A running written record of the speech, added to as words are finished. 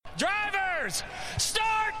Drivers,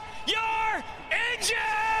 start your engines!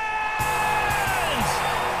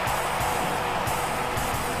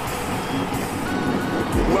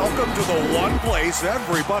 Welcome to the one place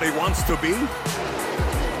everybody wants to be.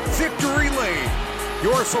 Victory Lane,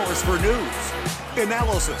 your source for news,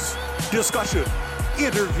 analysis, discussion,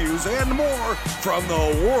 interviews, and more from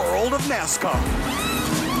the world of NASCAR.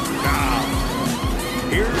 Now,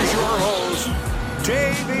 here's your host,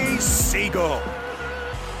 Davey Siegel.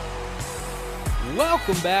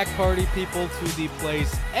 Welcome back, party people, to the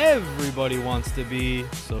place everybody wants to be.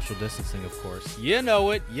 Social distancing, of course. You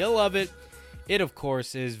know it. You love it. It, of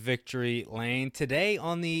course, is Victory Lane. Today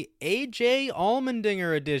on the AJ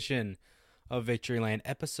Allmendinger edition of Victory Lane,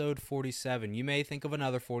 episode 47. You may think of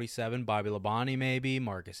another 47, Bobby Labonte maybe,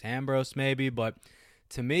 Marcus Ambrose maybe, but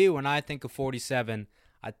to me, when I think of 47,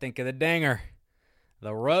 I think of the dinger.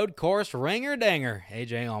 The road course ringer-dinger.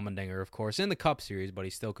 AJ Allmendinger, of course, in the Cup Series, but he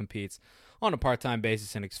still competes on a part-time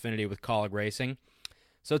basis in Xfinity with Kaulig Racing.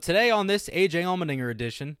 So today on this AJ Allmendinger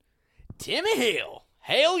edition, Timmy Hill.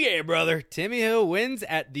 Hell yeah, brother. Timmy Hill wins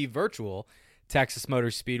at the virtual Texas Motor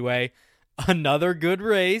Speedway. Another good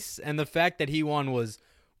race, and the fact that he won was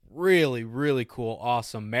really, really cool.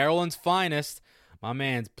 Awesome. Maryland's finest, my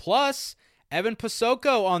man's. Plus, Evan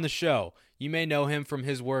Posocco on the show. You may know him from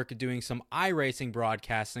his work doing some iRacing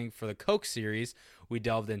broadcasting for the Coke series. We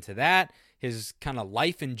delved into that. His kind of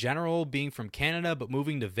life in general, being from Canada but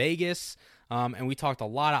moving to Vegas. And we talked a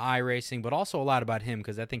lot of iRacing, but also a lot about him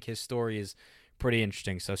because I think his story is pretty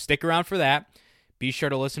interesting. So stick around for that. Be sure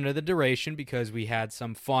to listen to the duration because we had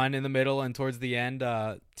some fun in the middle and towards the end.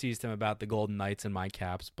 Teased him about the Golden Knights and my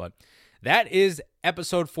caps. But that is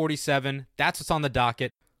episode 47. That's what's on the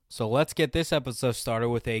docket. So let's get this episode started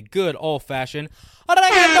with a good old-fashioned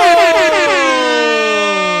reggaeton.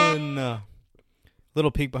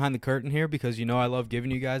 Little peek behind the curtain here because you know I love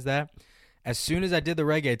giving you guys that. As soon as I did the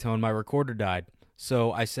reggaeton, my recorder died.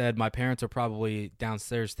 So I said my parents are probably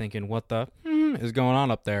downstairs thinking, what the is going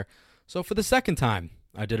on up there? So for the second time,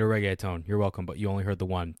 I did a reggaeton. You're welcome, but you only heard the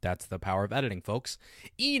one. That's the power of editing, folks.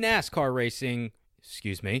 eNASCAR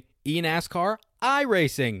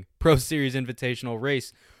iRacing Pro Series Invitational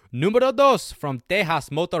race Número 2 from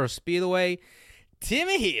Tejas Motor Speedway.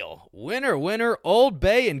 Timmy Hill, winner, Old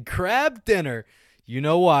Bay, and crab dinner. You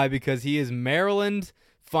know why? Because he is Maryland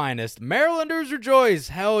finest. Marylanders rejoice.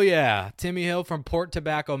 Hell yeah. Timmy Hill from Port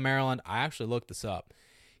Tobacco, Maryland. I actually looked this up.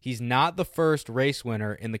 He's not the first race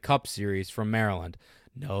winner in the Cup Series from Maryland.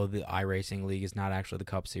 No, the iRacing League is not actually the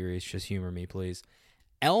Cup Series. Just humor me, please.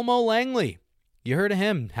 Elmo Langley. You heard of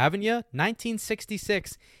him, haven't you?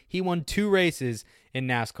 1966. He won 2 races in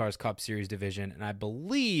NASCAR's Cup Series division, and I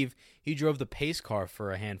believe he drove the pace car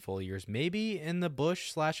for a handful of years. Maybe in the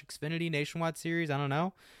Busch/Xfinity Nationwide Series. I don't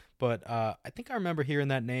know. But I think I remember hearing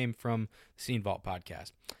that name from the Scene Vault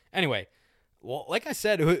podcast. Anyway, well, like I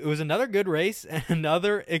said, it was another good race and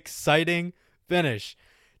another exciting finish.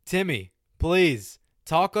 Timmy, please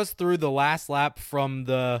talk us through the last lap from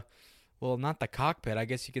the, well, not the cockpit. I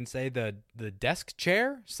guess you can say the desk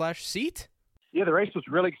chair/seat. Yeah, the race was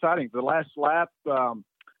really exciting. The last lap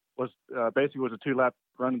was a 2-lap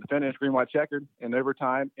run to the finish, green, white, checkered in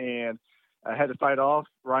overtime, and I had to fight off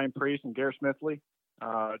Ryan Preece and Garrett Smithley.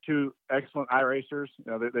 2 excellent iRacers. You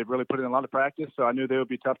know, they've really put in a lot of practice, so I knew they would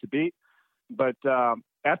be tough to beat. But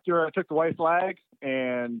after I took the white flag,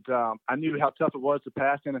 and I knew how tough it was to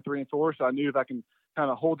pass in 3 and 4, so I knew if I can kind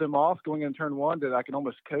of hold them off going into turn 1, that I can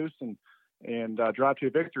almost coast and drive to a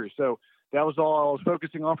victory. So that was all I was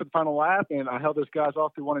focusing on for the final lap, and I held those guys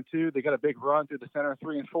off through 1 and 2. They got a big run through the center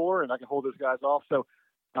 3 and 4, and I can hold those guys off. So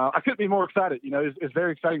I couldn't be more excited. You know, it's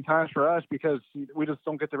very exciting times for us because we just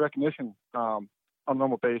don't get the recognition on a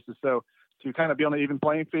normal basis. So to kind of be on the even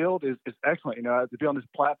playing field is excellent. You know, to be on this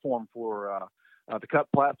platform for the Cup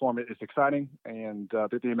platform is exciting, and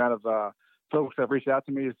the amount of folks that have reached out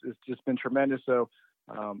to me has just been tremendous. So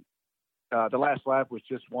the last lap was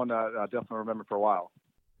just one I definitely remember for a while.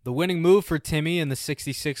 The winning move for Timmy in the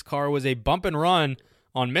 66 car was a bump and run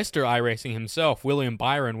on Mr. iRacing himself, William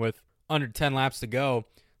Byron, with under 10 laps to go.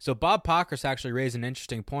 So Bob Pockrass actually raised an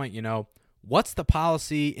interesting point. You know, what's the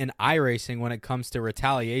policy in iRacing when it comes to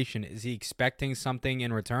retaliation? Is he expecting something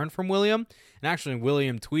in return from William? And actually,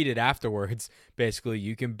 William tweeted afterwards, basically,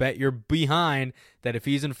 you can bet your behind that if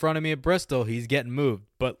he's in front of me at Bristol, he's getting moved.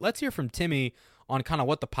 But let's hear from Timmy on kind of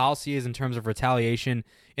what the policy is in terms of retaliation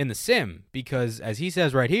in the sim, because as he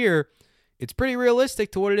says right here, it's pretty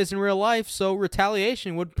realistic to what it is in real life, so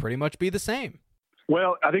retaliation would pretty much be the same.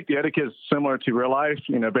 Well, I think the etiquette is similar to real life.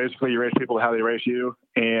 You know, basically you race people how they race you,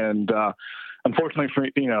 and unfortunately for,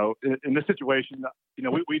 in this situation,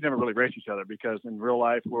 we never really raced each other because in real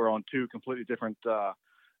life we're on two completely different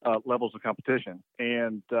levels of competition.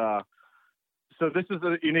 And so this is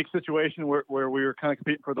a unique situation where we were kind of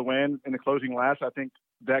competing for the win in the closing laps. I think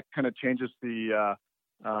that kind of changes the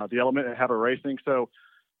element of have a racing. So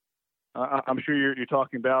I'm sure you're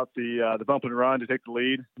talking about the bump and run to take the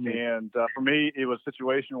lead. Mm-hmm. And for me, it was a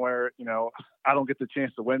situation where, I don't get the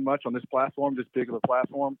chance to win much on this platform, this big of a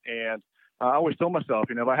platform. And I always told myself,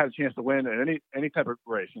 if I had a chance to win at any type of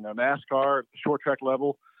race, NASCAR, short track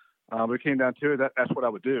level, it came down to it, that's what I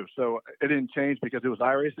would do. So it didn't change because it was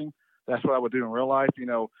iRacing. That's what I would do in real life.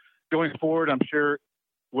 Going forward, I'm sure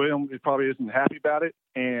William probably isn't happy about it.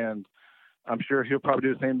 And I'm sure he'll probably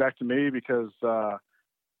do the same back to me because,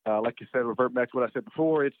 like you said, revert back to what I said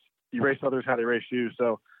before, it's you race others how they race you.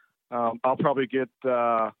 So I'll probably get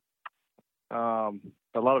a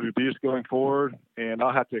lot of abuse going forward, and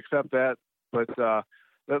I'll have to accept that. But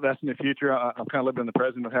that's in the future. I'm kind of living in the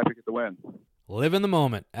present and happy to get the win. Live in the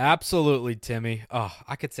moment. Absolutely, Timmy. Oh,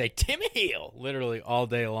 I could say Timmy Hill literally all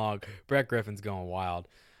day long. Brett Griffin's going wild.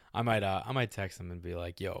 I might text him and be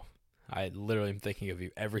like, yo, I literally am thinking of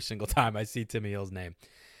you every single time I see Timmy Hill's name.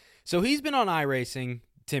 So he's been on iRacing,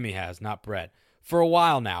 Timmy has, not Brett, for a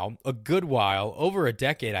while now, a good while, over a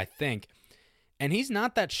decade, I think. And he's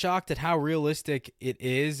not that shocked at how realistic it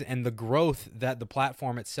is and the growth that the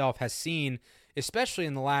platform itself has seen, especially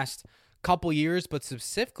in the last couple years, but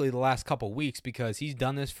specifically the last couple weeks, because he's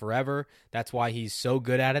done this forever. That's why he's so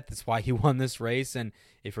good at it. That's why he won this race. And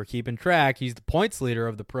if we're keeping track, he's the points leader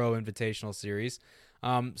of the Pro Invitational Series.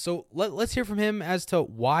 So let's hear from him as to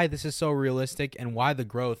why this is so realistic and why the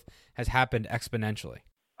growth has happened exponentially.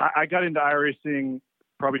 I got into iRacing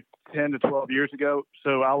probably 10 to 12 years ago.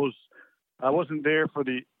 So I wasn't there for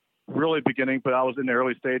the really beginning, but I was in the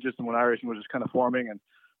early stages and when iRacing was just kind of forming. And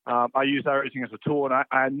I used iRacing as a tool, and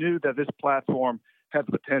I knew that this platform had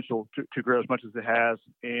the potential to grow as much as it has.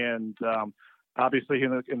 And obviously,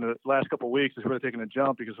 in the last couple of weeks, it's really taken a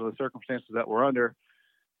jump because of the circumstances that we're under.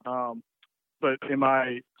 But am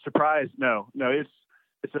I surprised? No.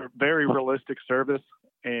 It's a very realistic service,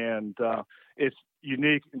 and it's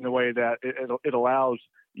unique in the way that it allows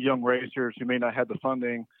young racers who may not have the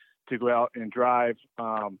funding to go out and drive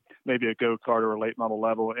maybe a go-kart or a late model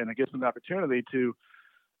level, and it gives them the opportunity to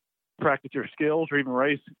practice their skills or even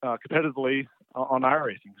race competitively on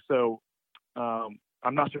iRacing. So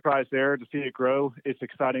I'm not surprised there to see it grow. It's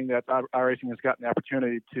exciting that iRacing has gotten the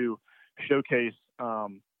opportunity to showcase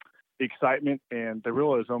the excitement and the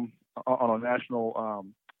realism on a national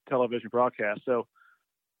television broadcast. So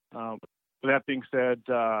with that being said,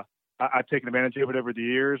 I've taken advantage of it over the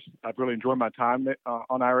years. I've really enjoyed my time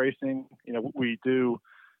on iRacing. We do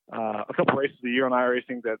a couple races a year on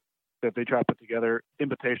iRacing that they try to put together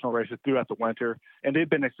invitational races throughout the winter, and they've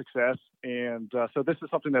been a success. And so this is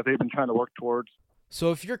something that they've been trying to work towards.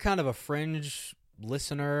 So if you're kind of a fringe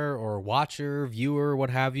listener or watcher, viewer, what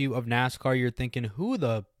have you, of NASCAR, you're thinking, who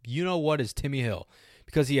the you-know-what is Timmy Hill?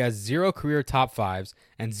 Because he has 0 career top 5s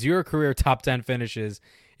and 0 career top 10 finishes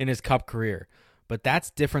in his Cup career. But that's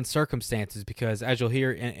different circumstances because, as you'll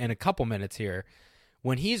hear in a couple minutes here,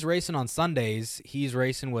 when he's racing on Sundays, he's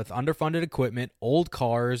racing with underfunded equipment, old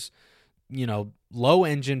cars, low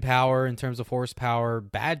engine power in terms of horsepower,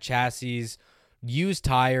 bad chassis, used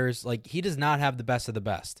tires. Like, he does not have the best of the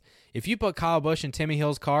best. If you put Kyle Busch in Timmy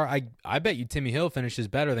Hill's car, I bet you Timmy Hill finishes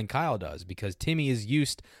better than Kyle does because Timmy is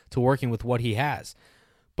used to working with what he has.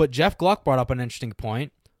 But Jeff Gluck brought up an interesting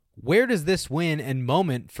point. Where does this win and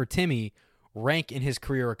moment for Timmy rank in his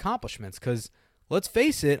career accomplishments? Because let's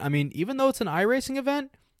face it, I mean, even though it's an iRacing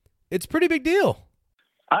event, it's a pretty big deal.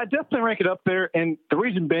 I definitely rank it up there, and the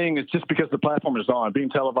reason being is just because the platform is on, being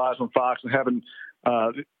televised on Fox and having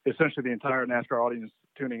essentially the entire NASCAR audience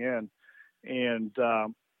tuning in. And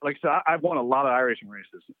like I said, I've won a lot of iRacing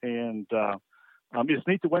races, and it's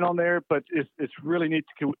neat to win on there, but it's really neat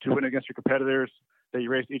to win against your competitors that you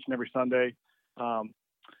race each and every Sunday.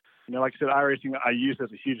 Like I said, iRacing I use as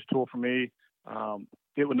a huge tool for me.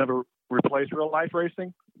 It would never replace real life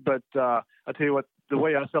racing, but I tell you what, the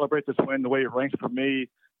way I celebrate this win, the way it ranks for me,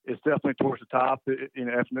 is definitely towards the top.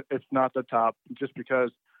 It's not the top just because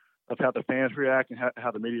of how the fans react and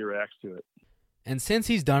how the media reacts to it. And since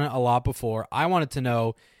he's done it a lot before, I wanted to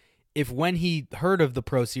know if when he heard of the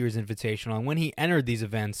Pro Series Invitational and when he entered these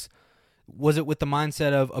events, was it with the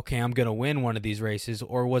mindset of, okay, I'm going to win one of these races,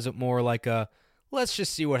 or was it more like a, let's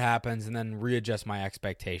just see what happens and then readjust my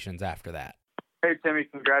expectations after that? Hey, Timmy,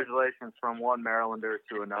 congratulations from one Marylander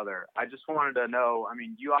to another. I just wanted to know, I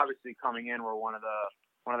mean, you obviously coming in were one of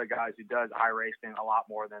the guys who does iRacing a lot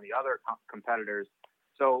more than the other competitors.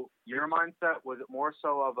 So your mindset, was it more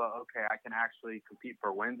so of okay, I can actually compete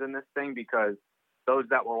for wins in this thing? Because those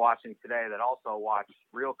that were watching today that also watch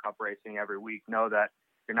real Cup racing every week know that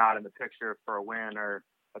you're not in the picture for a win or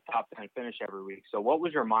a top 10 finish every week. So what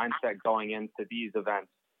was your mindset going into these events,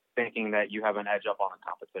 thinking that you have an edge up on the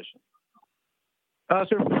competition?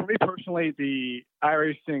 So for me personally, the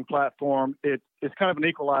iRacing platform, it's kind of an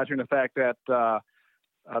equalizer in the fact that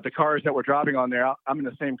the cars that we're driving on there, I'm in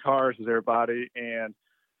the same cars as everybody. And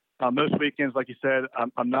most weekends, like you said,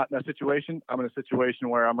 I'm not in that situation. I'm in a situation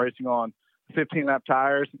where I'm racing on 15-lap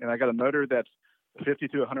tires, and I got a motor that's 50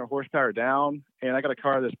 to 100 horsepower down, and I got a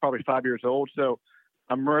car that's probably 5 years old. So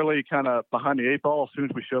I'm really kind of behind the eight ball as soon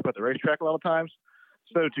as we show up at the racetrack a lot of times.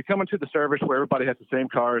 So to come into the service where everybody has the same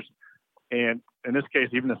cars, and in this case,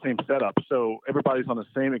 even the same setup, so everybody's on the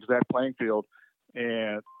same exact playing field,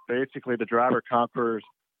 and basically the driver conquers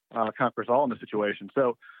all in the situation.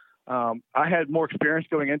 So I had more experience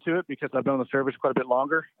going into it because I've been on the service quite a bit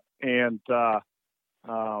longer, and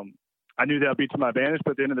I knew that would be to my advantage.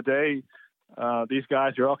 But at the end of the day, these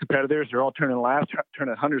guys are all competitors. They're all turning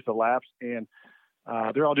hundreds of laps, and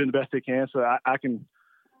they're all doing the best they can. So I can,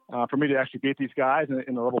 for me to actually beat these guys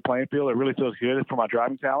in the level playing field, it really feels good for my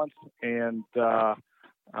driving talents. And I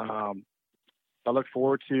look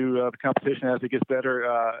forward to the competition as it gets better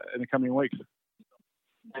in the coming weeks.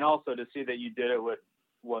 And also to see that you did it with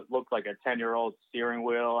what looked like a 10-year-old steering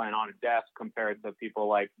wheel and on a desk compared to people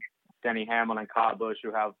like Denny Hamlin and Kyle Busch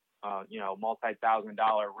who have,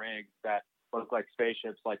 multi-$1,000 rigs that look like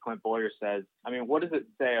spaceships, like Clint Boyer says. I mean, what does it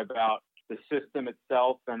say about the system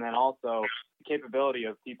itself, and then also the capability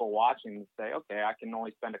of people watching to say, okay, I can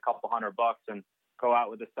only spend a couple $100 and go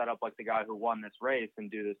out with a setup like the guy who won this race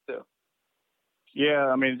and do this too? Yeah,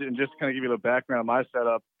 I mean, and just to kind of give you a little background on my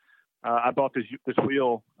setup, I bought this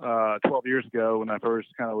wheel 12 years ago when I first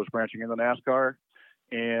kind of was branching into NASCAR,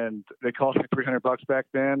 and they cost me $300 back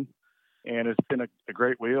then, and it's been a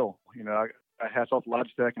great wheel. I hats off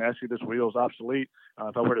Logitech, and actually this wheel is obsolete.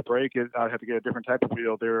 If I were to break it, I'd have to get a different type of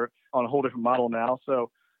wheel. They're on a whole different model now, so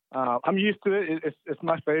I'm used to it. It's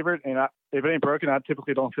my favorite, and if it ain't broken, I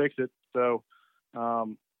typically don't fix it. So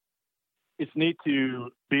it's neat to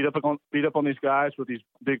beat up on these guys with these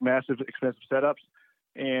big, massive, expensive setups.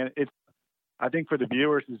 And I think for the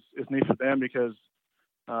viewers, it's neat for them because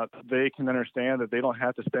they can understand that they don't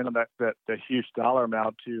have to spend on that huge dollar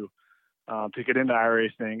amount to get into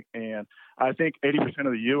iRacing. And I think 80%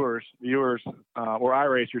 of the viewers or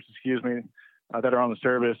iRacers, that are on the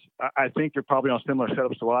service, I think they're probably on similar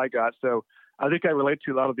setups to what I got. So I think I relate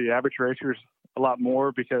to a lot of the average racers a lot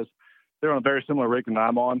more because they're on a very similar rig than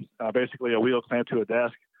I'm on, basically a wheel clamped to a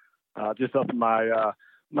desk, just up in my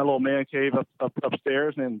little man cave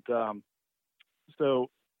upstairs. And so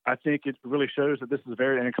I think it really shows that this is a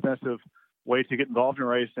very inexpensive way to get involved in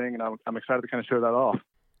racing, and I'm excited to kind of show that off.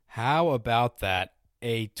 How about that?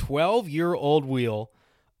 A 12-year-old wheel,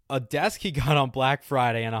 a desk he got on Black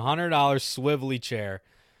Friday, and a $100 swivelly chair.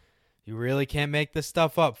 You really can't make this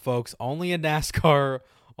stuff up, folks. Only in NASCAR,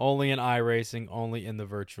 only in iRacing, only in the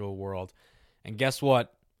virtual world. And guess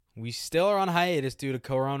what? We still are on hiatus due to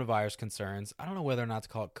coronavirus concerns. I don't know whether or not to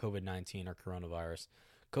call it COVID-19 or coronavirus.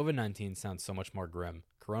 COVID-19 sounds so much more grim.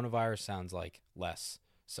 Coronavirus sounds like less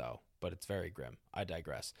so, but it's very grim. I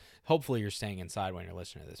digress. Hopefully you're staying inside when you're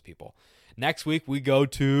listening to this, people. Next week, we go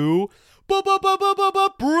to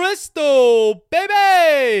Bristol,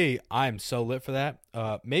 baby! I'm so lit for that.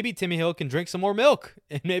 Maybe Timmy Hill can drink some more milk,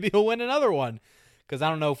 and maybe he'll win another one. Because I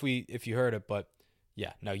don't know if you heard it, but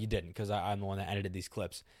yeah, no, you didn't, because I'm the one that edited these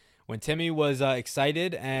clips. When Timmy was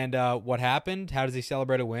excited and what happened, how does he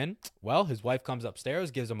celebrate a win? Well, his wife comes upstairs,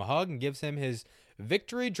 gives him a hug, and gives him his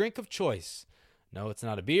victory drink of choice. No, it's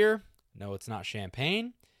not a beer. No, it's not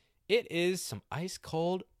champagne. It is some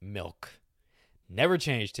ice-cold milk. Never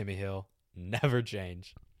change, Timmy Hill. Never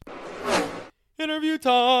change. Interview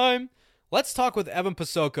time. Let's talk with Evan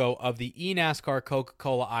Posocco of the eNASCAR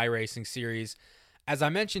Coca-Cola iRacing series. As I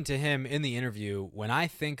mentioned to him in the interview, when I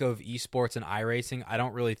think of esports and iRacing, I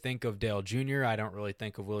don't really think of Dale Jr. I don't really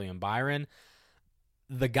think of William Byron.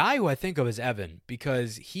 The guy who I think of is Evan,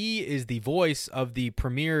 because he is the voice of the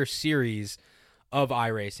premier series of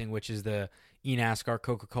iRacing, which is the eNASCAR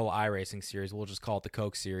Coca-Cola iRacing series. We'll just call it the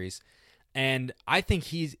Coke series. And I think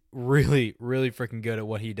he's really, really freaking good at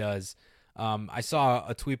what he does. I saw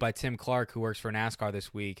a tweet by Tim Clark, who works for NASCAR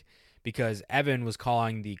this week, because Evan was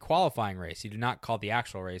calling the qualifying race. He did not call the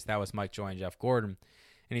actual race. That was Mike Joy and Jeff Gordon.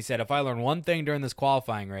 And he said, if I learn one thing during this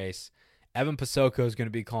qualifying race, Evan Posocco is going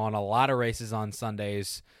to be calling a lot of races on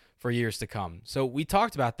Sundays for years to come. So we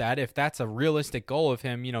talked about that, if that's a realistic goal of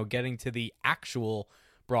him, getting to the actual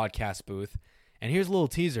broadcast booth. And here's a little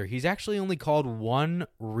teaser. He's actually only called one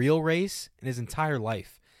real race in his entire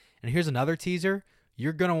life. And here's another teaser.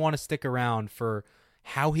 You're going to want to stick around for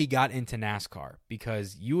how he got into NASCAR,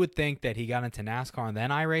 because you would think that he got into NASCAR and then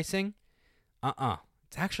iRacing.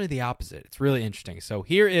 It's actually the opposite. It's really interesting. So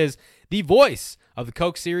here is the voice of the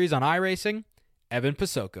Coke Series on iRacing, Evan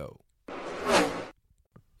Posocco.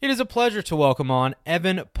 It is a pleasure to welcome on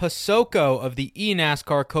Evan Posocco of the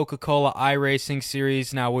eNASCAR Coca-Cola iRacing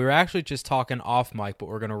Series. Now, we were actually just talking off mic, but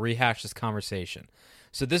we're going to rehash this conversation.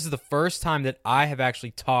 So this is the first time that I have actually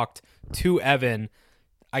talked to Evan,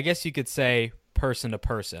 I guess you could say person to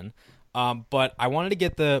person, but I wanted to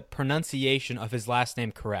get the pronunciation of his last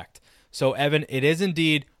name correct. So, Evan, it is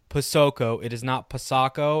indeed Posocco. It is not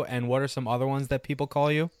Posocco. And what are some other ones that people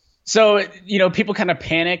call you? So, people kind of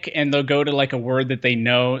panic and they'll go to like a word that they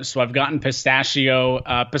know. So I've gotten pistachio.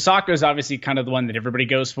 Posocco is obviously kind of the one that everybody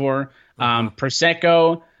goes for.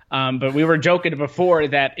 Prosecco. But we were joking before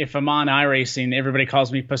that if I'm on iRacing, everybody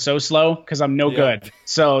calls me Pososlo because I'm no good.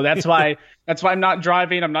 So that's why I'm not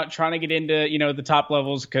driving. I'm not trying to get into, the top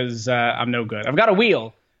levels because I'm no good. I've got a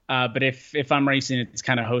wheel. But if I'm racing, it's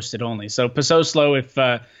kind of hosted only. So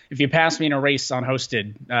Pososlo, if you pass me in a race on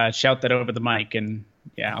hosted, shout that over the mic, and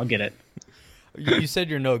yeah, I'll get it. You said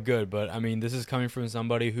you're no good, but I mean, this is coming from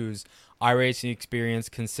somebody whose iRacing experience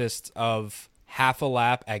consists of half a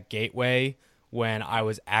lap at Gateway when I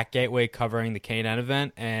was at Gateway covering the K&N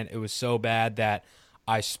event, and it was so bad that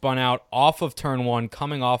I spun out off of turn 1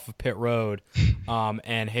 coming off of pit road,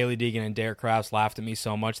 and Haley Deegan and Derek Crafts laughed at me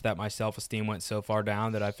so much that my self-esteem went so far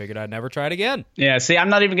down that I figured I'd never try it again. Yeah, see, I'm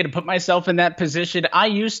not even going to put myself in that position. I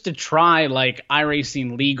used to try like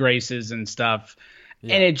iRacing league races and stuff,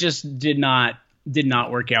 and it just did not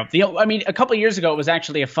work out. A couple of years ago, it was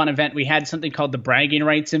actually a fun event. We had something called the Bragging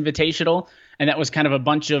Rights Invitational, and that was kind of a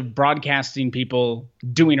bunch of broadcasting people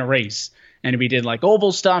doing a race. And we did like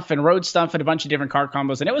oval stuff and road stuff and a bunch of different car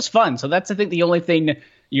combos. And it was fun. So that's, I think, the only thing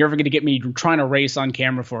you're ever going to get me trying to race on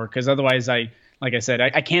camera for. Because otherwise, like I said,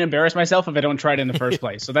 I can't embarrass myself if I don't try it in the first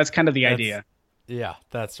place. So that's kind of the idea. Yeah,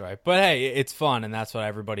 that's right. But hey, it's fun, and that's why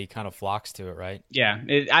everybody kind of flocks to it, right? Yeah,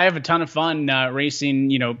 I have a ton of fun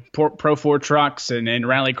racing, Pro 4 trucks and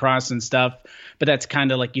rallycross and stuff. But that's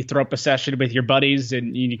kind of like you throw up a session with your buddies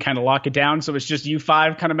and you kind of lock it down. So it's just you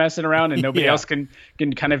 5 kind of messing around, and nobody else can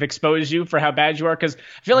kind of expose you for how bad you are. Because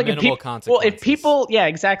I feel like if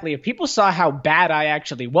people saw how bad I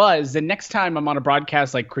actually was, then next time I'm on a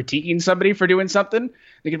broadcast like critiquing somebody for doing something,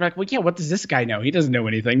 they can be like, well, yeah, what does this guy know? He doesn't know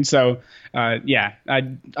anything. So I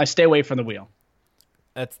stay away from the wheel.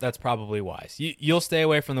 That's probably wise. You'll stay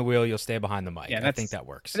away from the wheel. You'll stay behind the mic. Yeah, I think that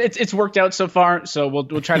works. It's worked out so far, so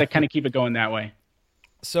we'll try to kind of keep it going that way.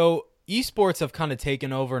 So esports have kind of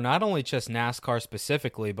taken over not only just NASCAR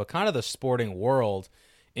specifically, but kind of the sporting world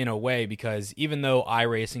in a way, because even though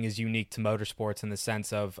iRacing is unique to motorsports in the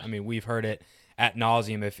sense of, I mean, we've heard it ad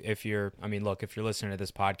nauseum. If you're listening to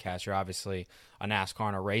this podcast, you're obviously a NASCAR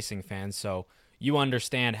and a racing fan, so you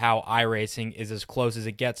understand how iRacing is as close as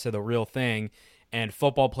it gets to the real thing. And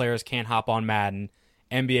football players can't hop on Madden,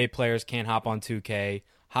 NBA players can't hop on 2K,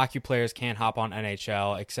 hockey players can't hop on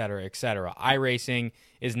NHL, et cetera, et cetera. iRacing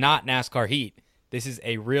is not NASCAR Heat. This is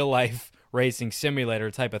a real-life racing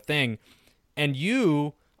simulator type of thing. And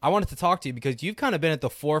I wanted to talk to you because you've kind of been at the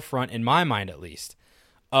forefront, in my mind at least,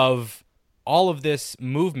 of all of this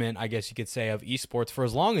movement, I guess you could say, of esports for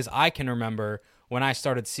as long as I can remember when I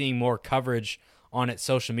started seeing more coverage on it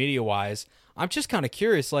social media-wise. I'm just kind of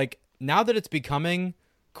curious, like, now that it's becoming,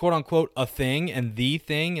 quote-unquote, a thing and the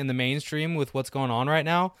thing in the mainstream with what's going on right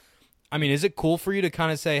now, I mean, is it cool for you to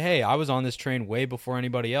kind of say, hey, I was on this train way before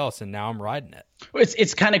anybody else, and now I'm riding it?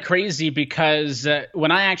 It's kind of crazy because when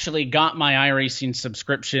I actually got my iRacing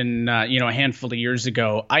subscription, a handful of years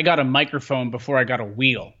ago, I got a microphone before I got a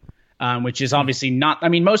wheel. Which is obviously not, I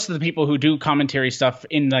mean, most of the people who do commentary stuff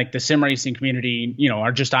in like the sim racing community,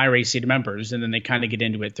 are just iRacing members, and then they kind of get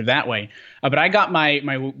into it through that way. But I got my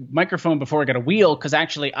microphone before I got a wheel because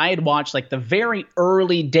actually I had watched like the very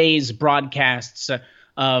early days broadcasts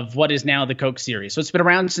of what is now the Coke Series. So it's been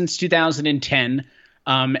around since 2010.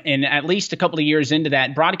 And at least a couple of years into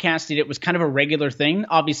that, broadcasting it was kind of a regular thing,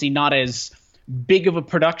 obviously not as big of a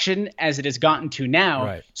production as it has gotten to now.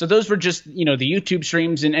 Right. So those were just, the YouTube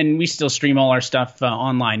streams, and we still stream all our stuff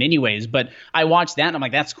online anyways. But I watched that and I'm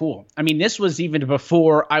like, that's cool. I mean, this was even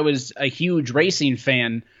before I was a huge racing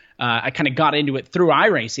fan. I kind of got into it through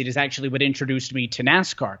iRacing. It is actually what introduced me to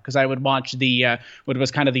NASCAR because I would watch what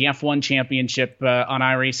was kind of the F1 championship on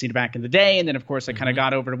iRacing back in the day. And then, of course, I kind of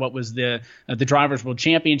got over to what was the Drivers' World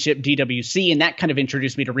Championship, DWC. And that kind of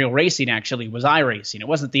introduced me to real racing, actually, was iRacing. It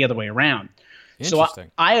wasn't the other way around. So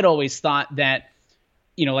I had always thought that,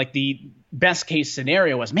 like the best case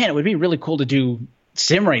scenario was, man, it would be really cool to do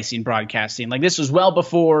sim racing broadcasting. Like this was well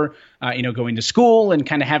before, going to school and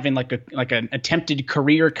kind of having like an attempted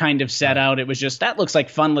career kind of set out. It was just, that looks like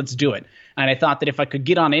fun. Let's do it. And I thought that if I could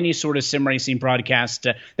get on any sort of sim racing broadcast,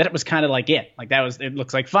 that it was kind of like it. Like it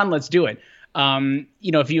looks like fun. Let's do it.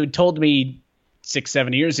 If you had told me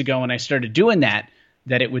 6-7 years ago when I started doing that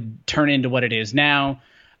it would turn into what it is now.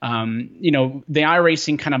 The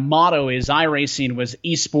iRacing kind of motto is iRacing was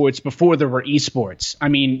esports before there were esports. I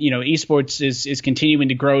mean, esports is continuing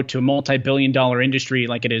to grow to a multi-billion-dollar industry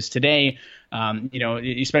like it is today.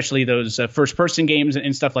 Especially those first-person games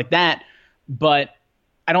and stuff like that. But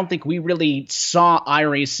I don't think we really saw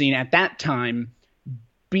iRacing at that time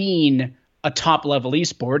being a top-level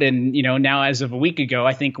esport. And now as of a week ago,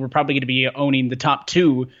 I think we're probably going to be owning the top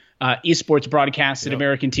 2 esports broadcasts in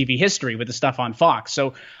American TV history with the stuff on Fox.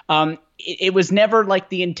 So it was never like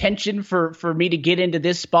the intention for me to get into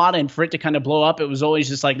this spot and for it to kind of blow up. It was always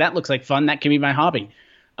just like, that looks like fun. That can be my hobby.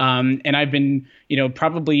 And I've been,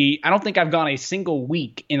 probably, I don't think I've gone a single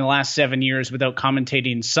week in the last 7 years without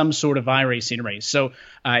commentating some sort of iRacing race. So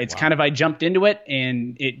it's kind of, I jumped into it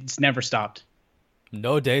and it's never stopped.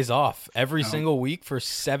 No days off every single week for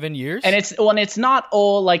 7 years. And it's not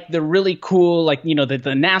all like the really cool, like, the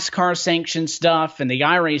NASCAR sanctioned stuff and the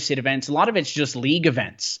iRacing events. A lot of it's just league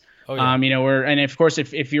events. Oh, yeah. And of course,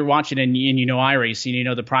 if you're watching and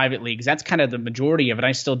iRacing, the private leagues, that's kind of the majority of it.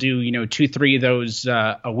 I still do, 2-3 of those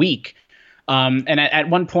a week. And at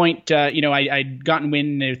one point, I'd gotten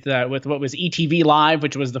wind with what was ETV Live,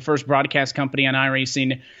 which was the first broadcast company on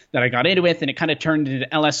iRacing that I got into with, and it kind of turned into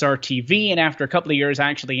LSR TV. And after a couple of years, I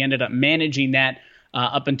actually ended up managing that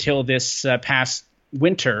up until this past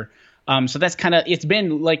winter. So that's it's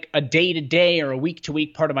been like a day-to-day or a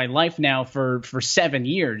week-to-week part of my life now for 7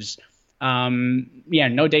 years.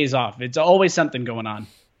 No days off. It's always something going on.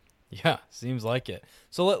 Yeah, seems like it.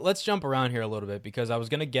 So let's jump around here a little bit, because I was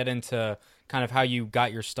going to get into kind of how you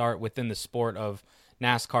got your start within the sport of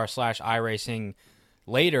NASCAR / iRacing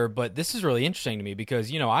later, but this is really interesting to me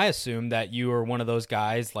because, I assume that you are one of those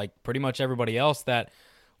guys, like pretty much everybody else, that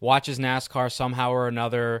watches NASCAR somehow or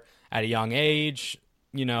another at a young age,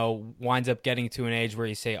 winds up getting to an age where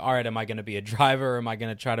you say, all right, am I going to be a driver? Or am I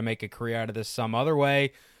going to try to make a career out of this some other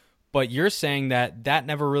way? But you're saying that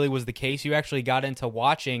never really was the case. You actually got into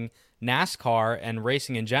watching NASCAR and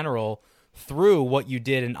racing in general through what you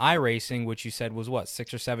did in iRacing, which you said was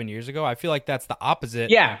 6 or 7 years ago. I feel like that's the opposite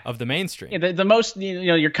of the mainstream. Yeah, the most,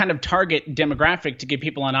 your kind of target demographic to get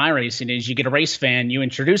people on iRacing is you get a race fan, you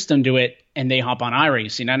introduce them to it, and they hop on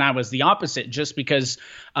iRacing. And I was the opposite, just because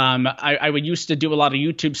I would used to do a lot of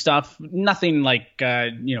YouTube stuff, nothing like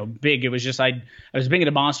big. It was just I was big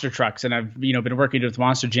into monster trucks, and I've been working with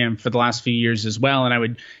Monster Jam for the last few years as well. And I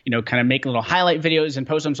would kind of make little highlight videos and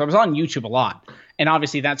post them. So I was on YouTube a lot. And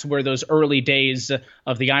obviously that's where those early days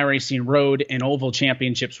of the iRacing Road and Oval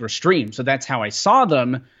Championships were streamed. So that's how I saw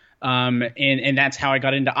them. And that's how I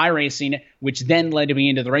got into iRacing, which then led me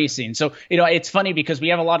into the racing. So, it's funny because we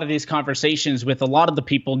have a lot of these conversations with a lot of the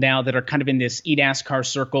people now that are kind of in this eNASCAR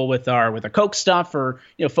circle with our Coke stuff, or,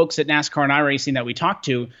 folks at NASCAR and iRacing that we talk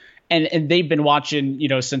to, and they've been watching,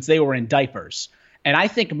 since they were in diapers. And I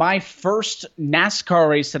think my first NASCAR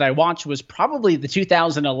race that I watched was probably the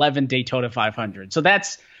 2011 Daytona 500. So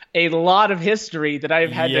that's a lot of history that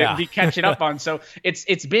I've had to be catching up on. So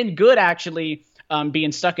it's been good, actually,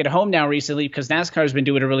 being stuck at home now recently, because NASCAR has been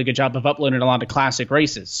doing a really good job of uploading a lot of classic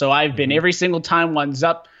races. So I've been every single time one's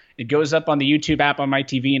up, it goes up on the YouTube app on my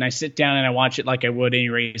TV, and I sit down and I watch it like I would any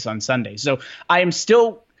race on Sunday. So I am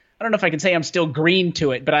still, I don't know if I can say I'm still green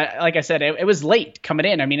to it, but like I said, it was late coming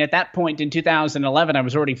in. I mean, at that point in 2011, I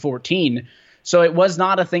was already 14. So it was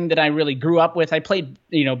not a thing that I really grew up with. I played,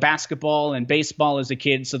 basketball and baseball as a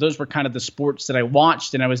kid. So those were kind of the sports that I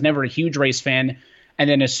watched, and I was never a huge race fan. And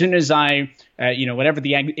then as soon as I, whatever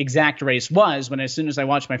the exact race was, as soon as I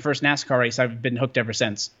watched my first NASCAR race, I've been hooked ever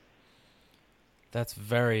since. That's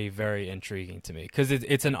very, very intriguing to me, because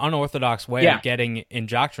it's an unorthodox way of getting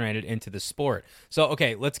indoctrinated into the sport. So,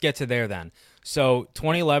 okay, let's get to there then. So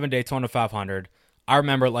 2011 Daytona 500, I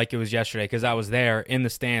remember it like it was yesterday, because I was there in the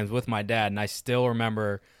stands with my dad, and I still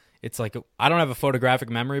remember. It's like, I don't have a photographic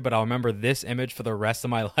memory, but I'll remember this image for the rest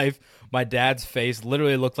of my life. My dad's face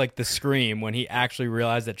literally looked like the scream when he actually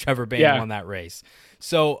realized that Trevor Bayne won that race.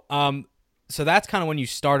 So that's kind of when you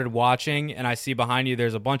started watching, and I see behind you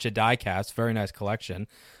there's a bunch of die casts. Very nice collection.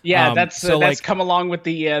 Yeah, that's come along with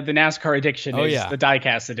the NASCAR addiction. The die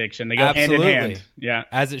cast addiction. They go hand in hand. Yeah,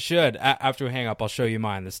 as it should. After we hang up, I'll show you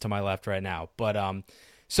mine. This is to my left right now. But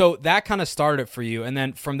so that kind of started it for you, and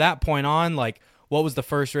then from that point on, like, what was the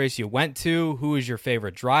first race you went to? Who was your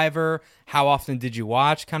favorite driver? How often did you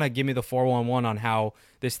watch? Kind of give me the 411 on how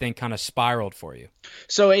this thing kind of spiraled for you.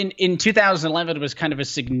 So in 2011, it was kind of a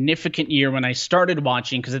significant year when I started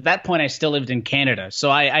watching, because at that point I still lived in Canada.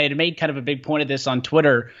 So I had made kind of a big point of this on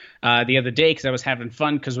Twitter the other day, because I was having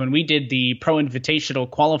fun, because when we did the Pro Invitational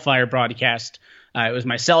qualifier broadcast, it was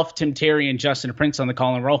myself, Tim Terry, and Justin Prince on the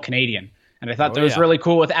call, and we're all Canadian. And I thought that was really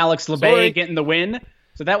cool with Alex LeBay getting the win.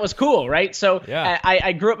 So that was cool, right? So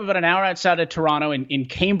I grew up about an hour outside of Toronto in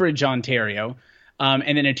Cambridge, Ontario.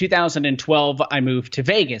 And then in 2012, I moved to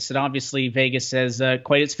Vegas. And obviously, Vegas has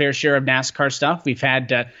quite its fair share of NASCAR stuff. We've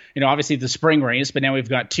had, obviously the spring race, but now we've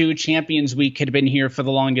got 2 Champions Week had been here for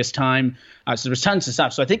the longest time. So there was tons of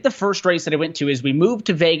stuff. So I think the first race that I went to is we moved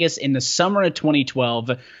to Vegas in the summer of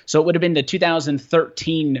 2012. So it would have been the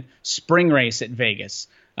 2013 spring race at Vegas.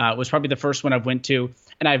 Was probably the first one I've went to.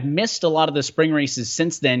 And I've missed a lot of the spring races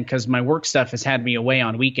since then because my work stuff has had me away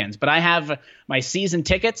on weekends. But I have my season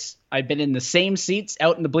tickets. I've been in the same seats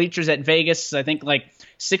out in the bleachers at Vegas. I think like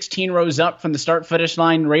 16 rows up from the start-finish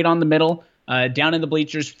line, right on the middle, down in the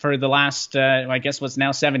bleachers for the last, I guess what's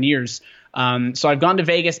now 7 years. So I've gone to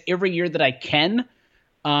Vegas every year that I can.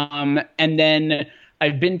 And then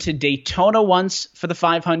I've been to Daytona once for the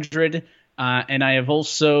 500. And I have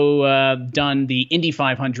also done the Indy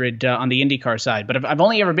 500 on the IndyCar side. But I've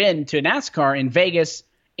only ever been to NASCAR in Vegas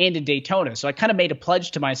and in Daytona. So I kind of made a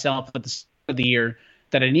pledge to myself at the start of the year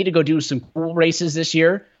that I need to go do some cool races this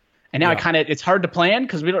year. And now it's hard to plan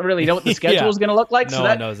because we don't really know what the schedule is going to look like.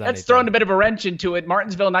 So that's thrown a bit of a wrench into it.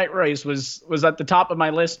 Martinsville Night Race was at the top of my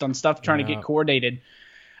list on stuff trying to get coordinated.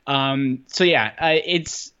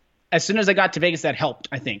 It's as soon as I got to Vegas, that helped,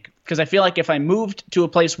 I think, because I feel like if I moved to a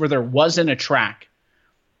place where there wasn't a track,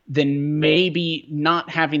 then maybe not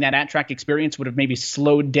having that at-track experience would have maybe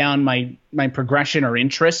slowed down my progression or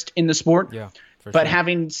interest in the sport. Yeah. But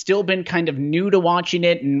having still been kind of new to watching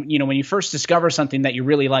it, and when you first discover something that you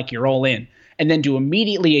really like, you're all in, and then to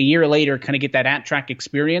immediately a year later kind of get that at-track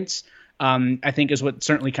experience, I think is what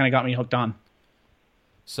certainly kind of got me hooked on.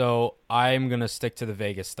 So I'm going to stick to the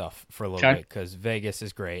Vegas stuff for a little bit because Vegas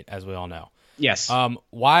is great, as we all know. Yes.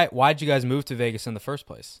 Why'd you guys move to Vegas in the first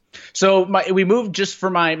place? So we moved just for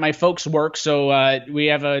my folks' work. So we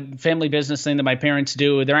have a family business thing that my parents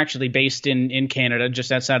do. They're actually based in Canada,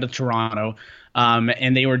 just outside of Toronto.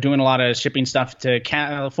 And they were doing a lot of shipping stuff to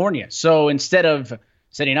California. So instead of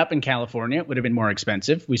setting up in California, it would have been more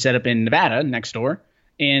expensive. We set up in Nevada next door.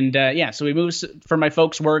 And so we moved for my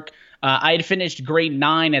folks' work. I had finished grade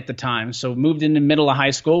 9 at the time, so moved in the middle of high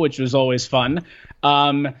school, which was always fun.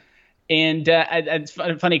 It's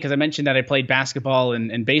funny because I mentioned that I played basketball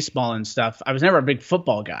and baseball and stuff. I was never a big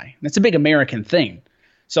football guy. That's a big American thing.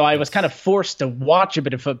 So I was kind of forced to watch a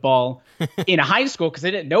bit of football in high school because I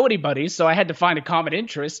didn't know anybody, so I had to find a common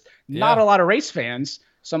interest. Not a lot of race fans.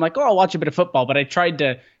 So I'm like, I'll watch a bit of football. But I tried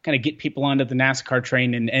to kind of get people onto the NASCAR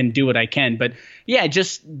train and do what I can. But,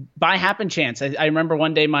 just by happen chance. I remember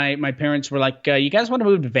one day my parents were like, you guys want to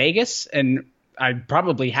move to Vegas? And I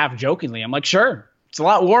probably half jokingly, I'm like, sure. It's a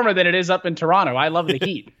lot warmer than it is up in Toronto. I love the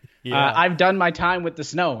heat. I've done my time with the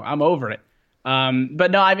snow. I'm over it.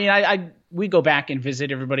 But no, I mean, we go back and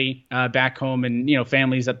visit everybody back home and,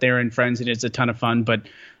 families up there and friends, and it's a ton of fun. But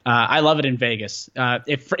I love it in Vegas.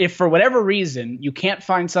 If for whatever reason you can't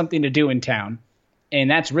find something to do in town, and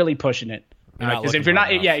that's really pushing it. Because if you're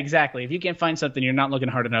not, exactly. If you can't find something, you're not looking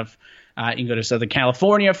hard enough. You can go to Southern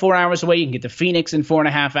California 4 hours away. You can get to Phoenix in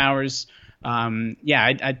 4.5 hours.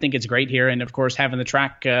 I think it's great here. And of course, having the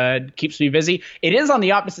track keeps me busy. It is on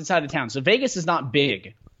the opposite side of town. So Vegas is not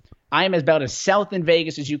big. I am about as south in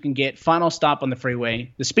Vegas as you can get. Final stop on the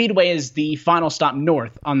freeway. The Speedway is the final stop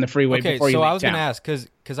north on the freeway before you leave town. I was going to ask,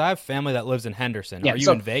 because I have family that lives in Henderson. Yeah, are you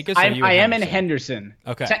in Vegas? Or I am in Henderson.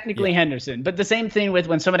 Okay. Technically Henderson. But the same thing with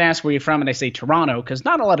when someone asks where you're from and I say Toronto, because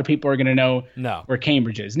not a lot of people are going to know where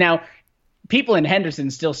Cambridge is. Now, people in Henderson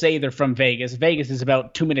still say they're from Vegas. Vegas is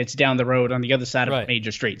about 2 minutes down the road on the other side of a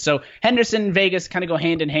major street. So Henderson and Vegas kind of go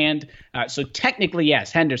hand in hand. So technically,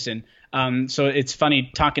 yes, Henderson. So it's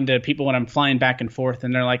funny talking to people when I'm flying back and forth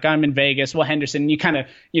and they're like, I'm in Vegas. Well, Henderson, you kind of,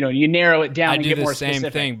 you narrow it down and get more specific. I do the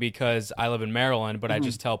same thing because I live in Maryland, but I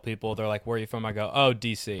just tell people, they're like, where are you from? I go, oh,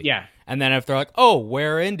 DC. Yeah. And then if they're like, oh,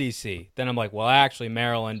 where in DC? Then I'm like, well, actually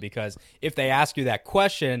Maryland, because if they ask you that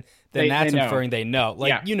question, then that's inferring they know.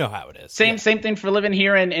 You know how it is. Same thing for living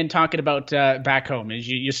here and talking about back home is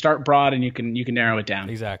you start broad and you can narrow it down.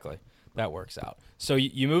 Exactly. That works out. So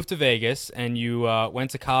you moved to Vegas and you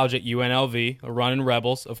went to college at UNLV, running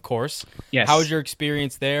Rebels, of course. Yes. How was your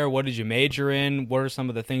experience there? What did you major in? What are some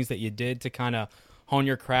of the things that you did to kind of hone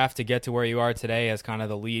your craft to get to where you are today as kind of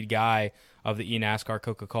the lead guy of the eNASCAR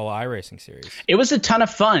Coca-Cola iRacing series? It was a ton of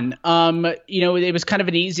fun. It was kind of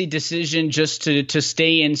an easy decision just to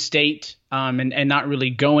stay in state and not really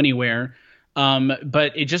go anywhere.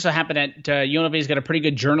 But it just so happened that UNLV's got a pretty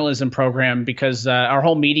good journalism program because our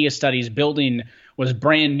whole media studies building was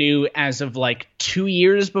brand new as of like 2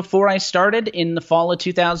 years before I started in the fall of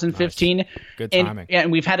 2015. Nice. Good timing.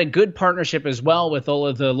 And we've had a good partnership as well with all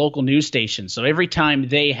of the local news stations. So every time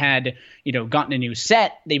they had, gotten a new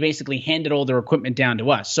set, they basically handed all their equipment down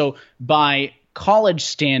to us. So by college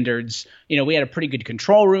standards, we had a pretty good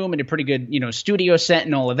control room and a pretty good, studio set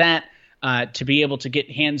and all of that. To be able to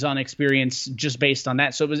get hands-on experience just based on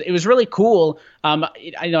that. So it was really cool.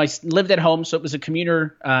 I lived at home, so it was a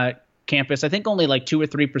commuter campus. I think only like 2 or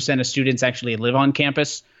 3% of students actually live on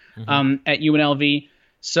campus at UNLV.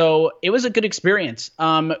 So it was a good experience.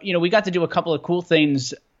 We got to do a couple of cool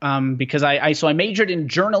things because I majored in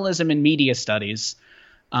journalism and media studies.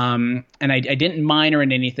 And I didn't minor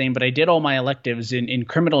in anything, but I did all my electives in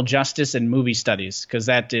criminal justice and movie studies because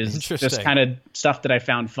that is just kind of stuff that I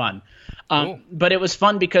found fun. Cool. But it was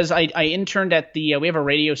fun because I interned at we have a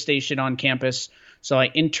radio station on campus, so I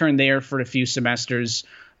interned there for a few semesters.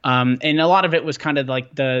 And a lot of it was kind of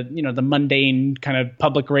like the mundane kind of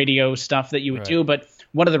public radio stuff that you would do. But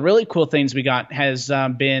one of the really cool things we got has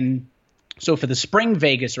been, so for the spring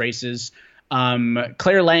Vegas races,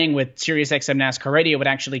 Claire Lang with SiriusXM NASCAR Radio would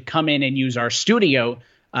actually come in and use our studio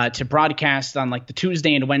to broadcast on like the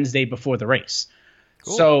Tuesday and Wednesday before the race.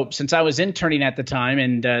 Cool. So since I was interning at the time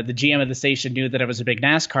and the GM of the station knew that I was a big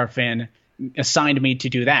NASCAR fan, assigned me to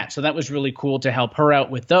do that. So that was really cool to help her out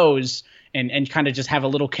with those and kind of just have a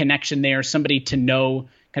little connection there, somebody to know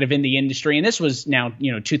kind of in the industry. And this was now,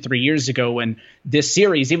 2-3 years ago when this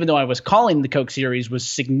series, even though I was calling the Coke series, was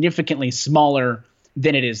significantly smaller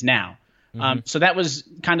than it is now. So that was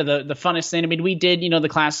kind of the funnest thing. I mean, we did, the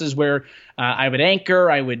classes where I would anchor,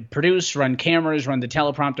 I would produce, run cameras, run the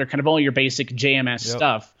teleprompter, kind of all your basic JMS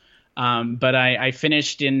stuff. But I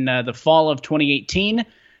finished in the fall of 2018.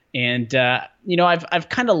 And, I've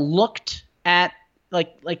kind of looked at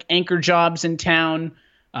like anchor jobs in town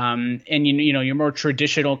and, your more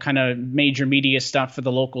traditional kind of major media stuff for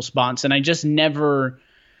the local spots. And I just never –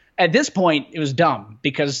 at this point, it was dumb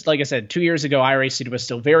because, like I said, 2 years ago, iRacing was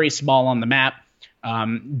still very small on the map,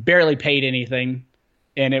 barely paid anything.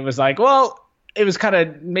 And it was like, well, it was kind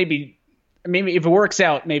of maybe if it works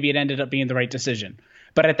out, maybe it ended up being the right decision.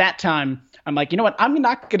 But at that time, I'm like, you know what? I'm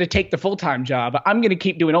not going to take the full-time job. I'm going to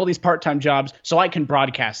keep doing all these part-time jobs so I can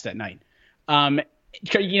broadcast at night.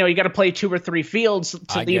 You got to play 2 or 3 fields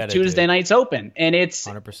to leave Tuesday nights open. And it's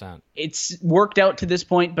 100%. It's worked out to this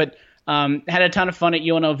point, but had a ton of fun at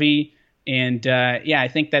UNLV. And I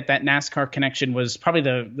think that NASCAR connection was probably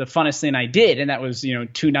the funnest thing I did. And that was,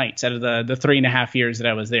 2 nights out of the 3.5 years that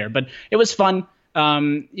I was there. But it was fun.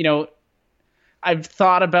 I've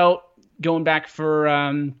thought about going back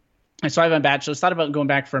for so I have a bachelor's, thought about going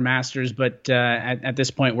back for a master's, but at this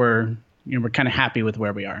point we're kind of happy with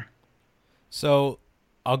where we are. So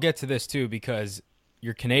I'll get to this too because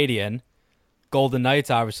you're Canadian. Golden Knights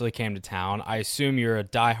obviously came to town. I assume you're a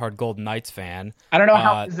diehard Golden Knights fan. I don't know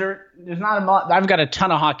how there's not I've got a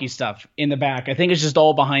ton of hockey stuff in the back. I think it's just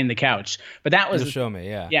all behind the couch. But that was You'll show me,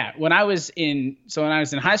 yeah. Yeah, when I was in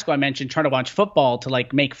high school, I mentioned trying to watch football to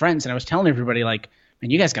like make friends, and I was telling everybody like,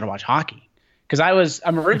 man, you guys got to watch hockey. Because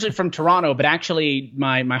I'm originally from Toronto, but actually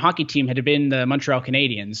my hockey team had been the Montreal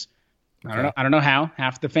Canadiens. Okay. I don't know how.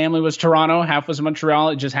 Half the family was Toronto, half was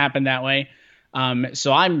Montreal. It just happened that way.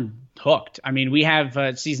 So I'm hooked. I mean, we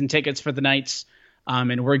have season tickets for the Knights,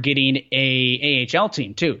 and we're getting a AHL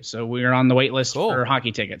team too. So we're on the wait list for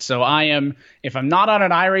hockey tickets. So I am, if I'm not on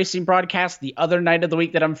an iRacing broadcast, the other night of the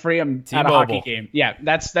week that I'm free, I'm at a hockey game. Yeah,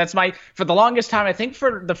 that's for the longest time. I think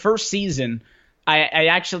for the first season, I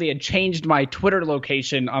actually had changed my Twitter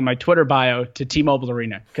location on my Twitter bio to T-Mobile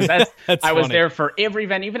Arena because I was there for every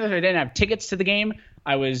event. Even if I didn't have tickets to the game,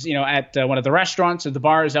 I was at one of the restaurants or the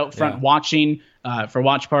bars out front watching for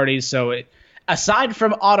watch parties. So aside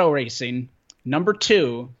from auto racing, number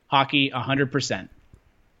 2, hockey 100%.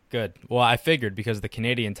 Good. Well, I figured because the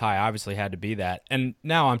Canadian tie obviously had to be that. And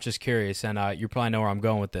now I'm just curious, and you probably know where I'm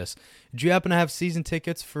going with this. Did you happen to have season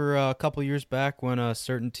tickets for a couple years back when a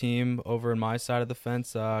certain team over in my side of the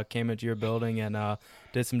fence came into your building and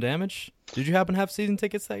did some damage? Did you happen to have season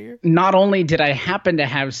tickets that year? Not only did I happen to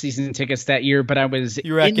have season tickets that year, but I was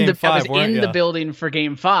in the building for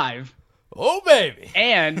Game 5. Oh, baby.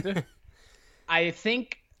 And I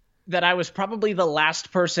think that I was probably the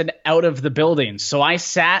last person out of the building. So I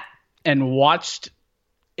sat and watched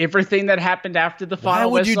everything that happened after the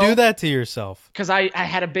final whistle. Why would you do that to yourself? Because I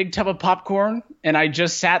had a big tub of popcorn and I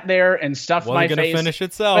just sat there and stuffed my face. Wasn't gonna finish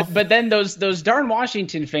itself. But then those darn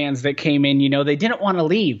Washington fans that came in, they didn't want to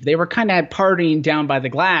leave. They were kind of partying down by the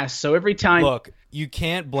glass. So every time, look, you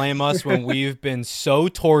can't blame us when we've been so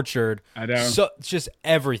tortured. I know. So just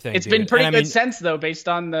everything. It's been pretty good sense though, based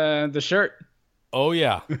on the shirt. Oh,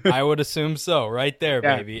 yeah. I would assume so. Right there,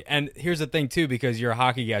 baby. And here's the thing, too, because you're a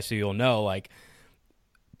hockey guy, so you'll know, like,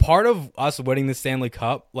 part of us winning the Stanley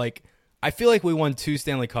Cup, like, I feel like we won 2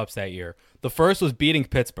 Stanley Cups that year. The first was beating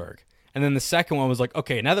Pittsburgh. And then the second one was like,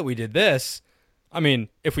 okay, now that we did this, I mean,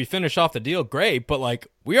 if we finish off the deal, great. But, like,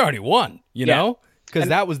 we already won, you know? Because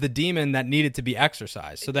that was the demon that needed to be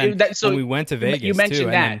exercised. So then when we went to Vegas, you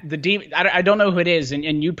mentioned that. The demon, I don't know who it is,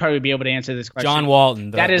 and you'd probably be able to answer this question. John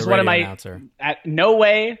Walton, that is one of my announcer. No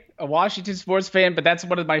way a Washington sports fan, but that's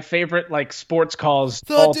one of my favorite sports calls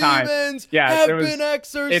all time. The demons have been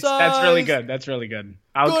exercised. That's really good. That's really good.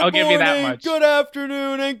 I'll give you that much. Good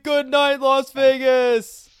afternoon and good night, Las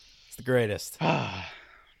Vegas. It's the greatest.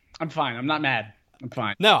 I'm fine. I'm not mad. I'm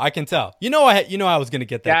fine. No, I can tell. I was going to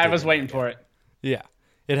get that. Yeah, I was waiting for it. Yeah,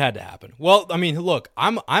 it had to happen. Well, I mean, look,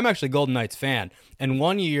 I'm actually a Golden Knights fan, and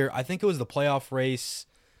one year, I think it was the playoff race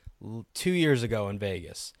 2 years ago in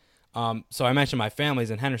Vegas. So I mentioned my family's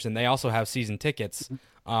in Henderson. They also have season tickets,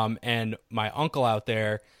 and my uncle out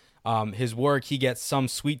there, his work, he gets some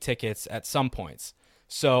sweet tickets at some points.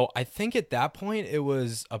 So I think at that point it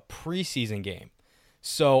was a preseason game.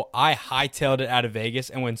 So I hightailed it out of Vegas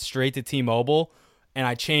and went straight to T-Mobile, and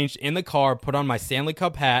I changed in the car, put on my Stanley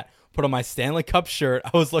Cup hat, put on my Stanley Cup shirt.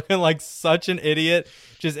 I was looking like such an idiot,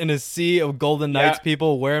 just in a sea of Golden Knights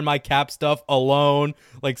people, wearing my cap stuff alone,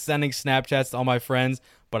 like sending Snapchats to all my friends.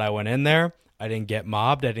 But I went in there. I didn't get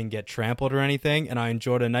mobbed. I didn't get trampled or anything, and I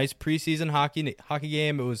enjoyed a nice preseason hockey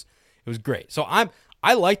game. It was great. So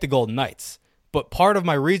I like the Golden Knights, but part of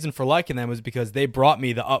my reason for liking them was because they brought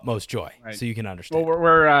me the utmost joy. Right. So you can understand. Well,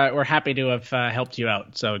 we're happy to have helped you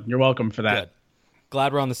out. So you're welcome for that. Good.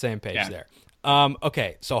 Glad we're on the same page there.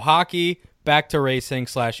 Okay, so hockey, back to racing /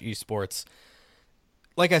 esports.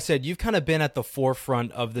 Like I said, you've kind of been at the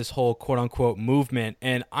forefront of this whole quote-unquote movement,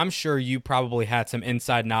 and I'm sure you probably had some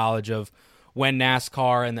inside knowledge of when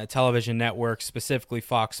NASCAR and the television network, specifically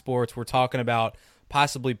Fox Sports, were talking about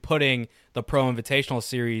possibly putting the Pro Invitational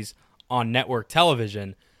Series on network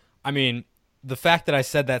television. I mean, the fact that I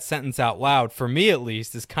said that sentence out loud, for me at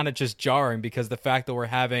least, is kind of just jarring, because the fact that we're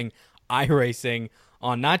having iRacing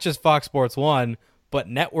on not just Fox Sports 1, but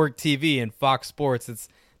network TV and Fox Sports,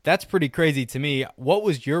 that's pretty crazy to me. What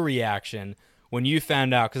was your reaction when you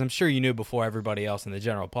found out? Because I'm sure you knew before everybody else in the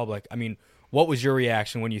general public. I mean, what was your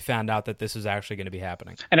reaction when you found out that this was actually going to be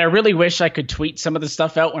happening? And I really wish I could tweet some of the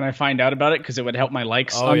stuff out when I find out about it, because it would help my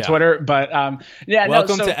likes on Twitter. But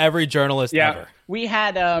welcome to every journalist ever. We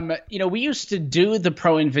had, we used to do the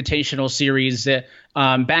Pro Invitational Series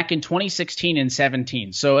back in 2016 and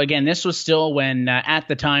 17. So again, this was still when at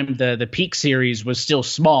the time the Peak Series was still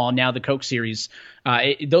small. Now the Coke Series,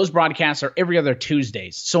 those broadcasts are every other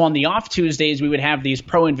Tuesdays. So on the off Tuesdays, we would have these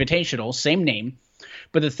Pro Invitationals, same name.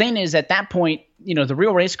 But the thing is, at that point, the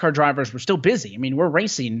real race car drivers were still busy. I mean, we're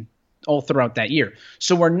racing all throughout that year.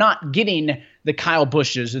 So we're not getting the Kyle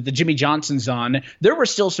Bushes or the Jimmy Johnsons on. There were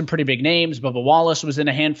still some pretty big names. Bubba Wallace was in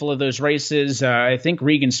a handful of those races. I think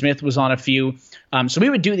Regan Smith was on a few. So we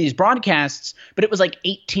would do these broadcasts, but it was like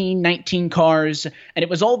 18, 19 cars, and it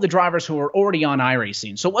was all the drivers who were already on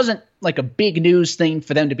iRacing. So it wasn't like a big news thing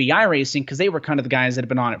for them to be iRacing, because they were kind of the guys that had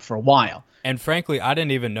been on it for a while. And frankly, I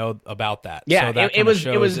didn't even know about that. Yeah, so that it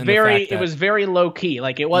was very low key.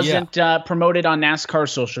 Like, it wasn't promoted on NASCAR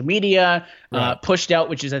social media, pushed out,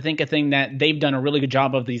 which is, I think, a thing that they've done a really good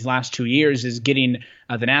job of these last 2 years, is getting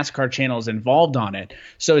the NASCAR channels involved on it.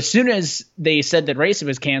 So as soon as they said that racing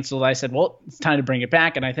was canceled, I said, well, it's time to bring it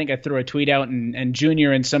back. And I think I threw a tweet out, and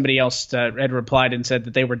Junior and somebody else had replied and said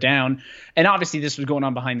that they were down. And obviously this was going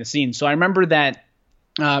on behind the scenes. So I remember that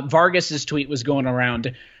Vargas's tweet was going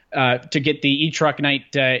around to get the E-Truck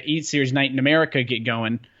Night, E-Series Night in America get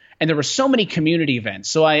going. And there were so many community events.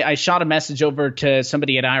 So I shot a message over to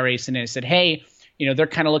somebody at iRacing, and I said, hey, they're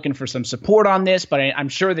kind of looking for some support on this, but I'm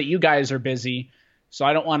sure that you guys are busy. So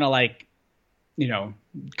I don't want to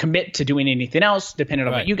commit to doing anything else depending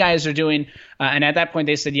on what you guys are doing. And at that point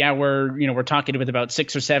they said, yeah, we're talking with about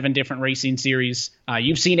 6 or 7 different racing series.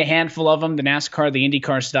 You've seen a handful of them, the NASCAR, the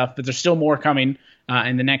IndyCar stuff, but there's still more coming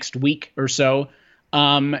in the next week or so.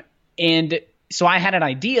 And so I had an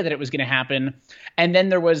idea that it was going to happen. And then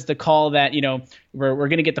there was the call that, we're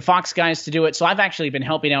going to get the Fox guys to do it. So I've actually been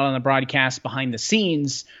helping out on the broadcast behind the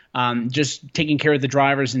scenes, just taking care of the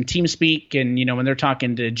drivers in TeamSpeak. And, when they're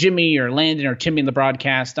talking to Jimmy or Landon or Timmy in the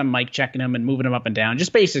broadcast, I'm mic checking them and moving them up and down,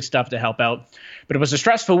 just basic stuff to help out. But it was a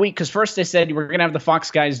stressful week because first they said we're going to have the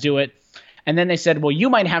Fox guys do it. And then they said, well, you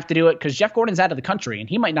might have to do it because Jeff Gordon's out of the country and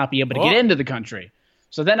he might not be able to get into the country.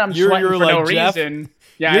 So then I'm sweating for no reason.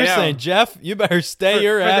 Yeah, you're saying, Jeff, you better stay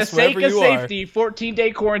your ass wherever you are. For the sake of safety,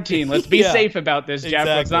 14-day quarantine. Let's be safe about this, Jeff.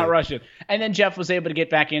 Exactly. Let's not rush it. And then Jeff was able to get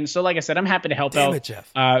back in. So like I said, I'm happy to help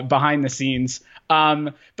out behind the scenes.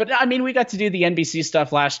 But I mean, we got to do the NBC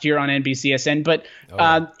stuff last year on NBCSN, but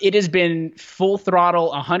it has been full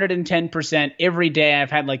throttle, 110% every day.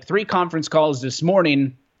 I've had like 3 conference calls this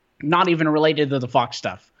morning, not even related to the Fox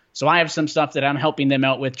stuff. So I have some stuff that I'm helping them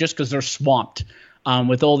out with just because they're swamped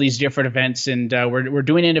with all these different events. And we're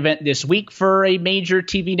doing an event this week for a major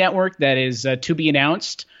TV network that is to be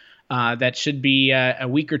announced. That should be a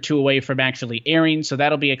week or 2 away from actually airing. So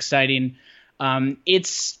that'll be exciting.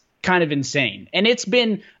 It's kind of insane. And it's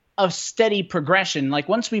been a steady progression. Like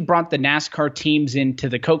once we brought the NASCAR teams into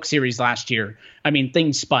the Coke Series last year, I mean,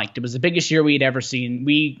 things spiked. It was the biggest year we had ever seen.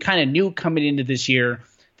 We kind of knew coming into this year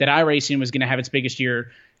that iRacing was going to have its biggest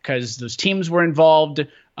year because those teams were involved.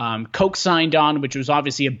 Coke signed on, which was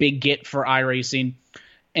obviously a big get for iRacing,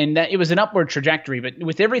 and that it was an upward trajectory. But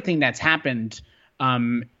with everything that's happened,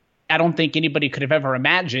 I don't think anybody could have ever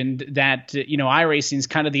imagined that, iRacing is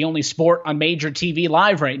kind of the only sport on major TV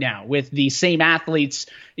live right now with the same athletes.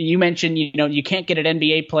 You mentioned, you can't get an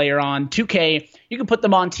NBA player on 2K. You can put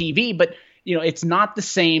them on TV, but it's not the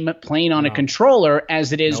same playing on a controller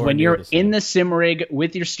as it is when you're in the sim rig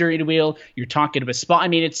with your steering wheel. You're talking to a spot. I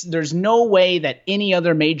mean, there's no way that any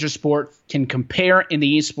other major sport can compare in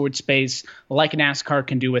the esports space like NASCAR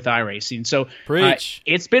can do with iRacing. So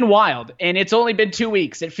it's been wild, and it's only been 2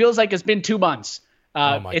 weeks. It feels like it's been 2 months.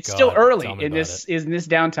 It's still early in this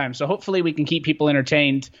downtime. So hopefully we can keep people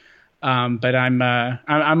entertained. But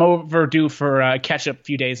I'm overdue for a catch up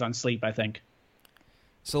few days on sleep, I think.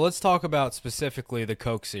 So let's talk about specifically the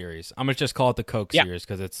Coke Series. I'm going to just call it the Coke Series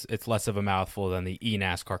because it's less of a mouthful than the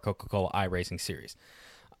eNASCAR Coca-Cola iRacing Series.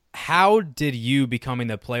 How did you becoming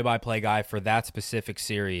the play-by-play guy for that specific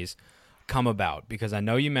series come about? Because I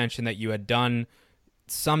know you mentioned that you had done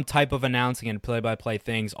some type of announcing and play-by-play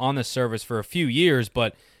things on the service for a few years,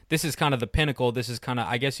 but this is kind of the pinnacle. This is kind of,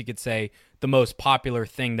 I guess you could say, the most popular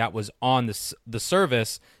thing that was on the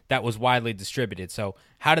service that was widely distributed. So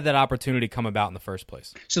how did that opportunity come about in the first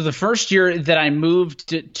place? So the first year that I moved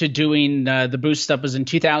to doing the boost stuff was in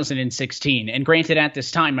 2016. And granted, at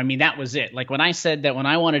this time, I mean, that was it. Like when I said that when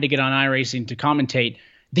I wanted to get on iRacing to commentate,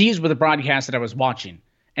 these were the broadcasts that I was watching.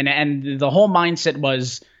 And the whole mindset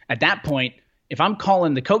was, at that point, if I'm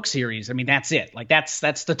calling the Coke Series, I mean, that's it. Like that's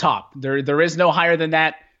the top. There is no higher than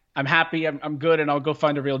that. I'm happy, I'm good, and I'll go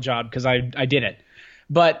find a real job because I did it.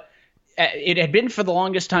 But it had been for the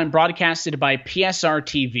longest time broadcasted by PSR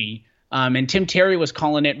TV, and Tim Terry was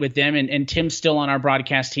calling it with them, and Tim's still on our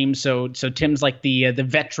broadcast team. So Tim's like the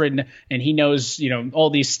veteran, and he knows all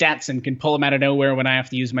these stats and can pull them out of nowhere when I have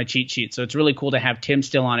to use my cheat sheet. So it's really cool to have Tim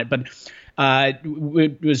still on it. But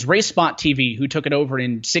it was RaceSpot TV who took it over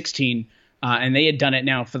in 16. And they had done it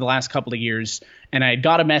now for the last couple of years. And I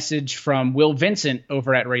got a message from Will Vincent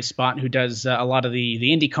over at RaceSpot, who does a lot of the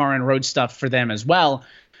IndyCar and road stuff for them as well.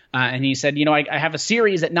 And he said, I have a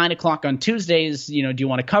series at 9 o'clock on Tuesdays. Do you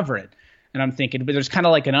want to cover it? And I'm thinking, but there's kind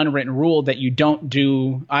of like an unwritten rule that you don't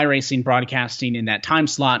do iRacing broadcasting in that time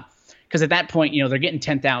slot. Because at that point, they're getting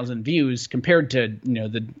 10,000 views compared to,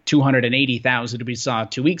 the 280,000 we saw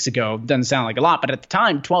 2 weeks ago. Doesn't sound like a lot. But at the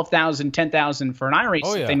time, 12,000, 10,000 for an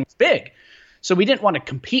iRacing thing was big. So we didn't want to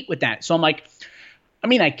compete with that. So I'm like, I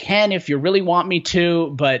mean, I can if you really want me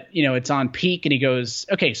to, but, it's on peak. And he goes,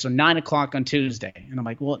 okay, so 9 o'clock on Tuesday. And I'm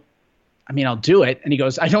like, well, I mean, I'll do it. And he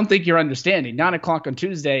goes, I don't think you're understanding. 9 o'clock on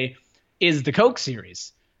Tuesday is the Coke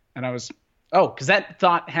Series. And I was, because that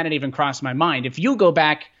thought hadn't even crossed my mind. If you go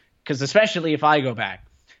back, because especially if I go back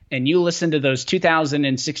and you listen to those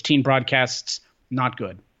 2016 broadcasts, not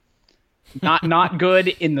good. Not good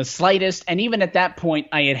in the slightest. And even at that point,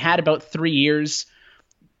 I had about 3 years,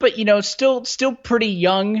 but still pretty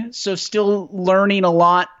young, so still learning a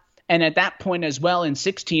lot. And at that point as well, in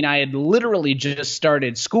 16, I had literally just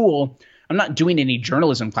started school. I'm not doing any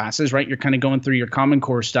journalism classes, right? You're kind of going through your Common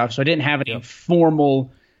Core stuff, so I didn't have any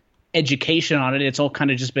formal education on it. It's all kind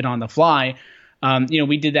of just been on the fly.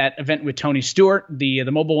 We did that event with Tony Stewart, the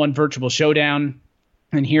Mobile One Virtual Showdown,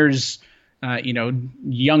 and here's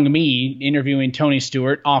young me interviewing Tony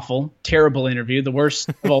Stewart. Awful, terrible interview, the worst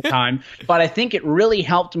of all time. But I think it really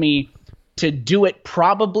helped me to do it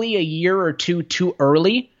probably a year or two too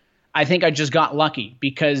early. I think I just got lucky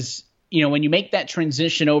because, when you make that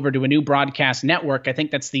transition over to a new broadcast network, I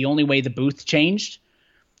think that's the only way the booth changed.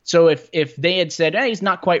 So if they had said, hey, he's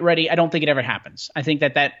not quite ready, I don't think it ever happens. I think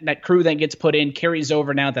that crew that gets put in carries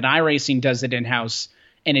over now that iRacing does it in-house,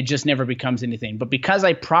 and it just never becomes anything. But because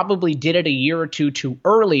I probably did it a year or two too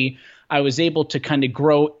early, I was able to kind of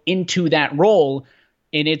grow into that role.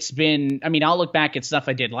 And it's been, I'll look back at stuff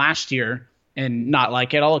I did last year and not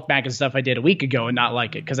like it. I'll look back at stuff I did a week ago and not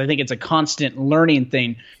like it because I think it's a constant learning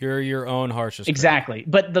thing. You're your own harshest critic. Exactly.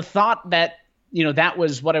 But the thought that, that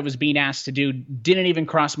was what I was being asked to do didn't even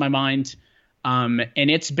cross my mind. And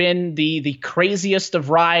it's been the craziest of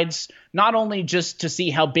rides, not only just to see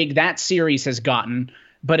how big that series has gotten,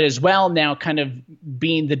 but as well now kind of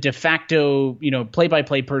being the de facto,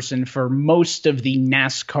 play-by-play person for most of the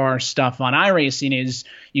NASCAR stuff on iRacing. Is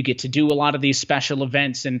you get to do a lot of these special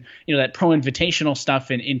events and, that Pro Invitational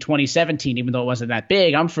stuff in 2017, even though it wasn't that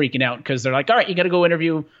big, I'm freaking out because they're like, all right, you got to go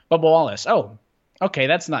interview Bubba Wallace. Oh, okay,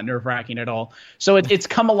 that's not nerve-wracking at all. So it's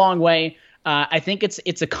come a long way. I think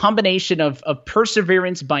it's a combination of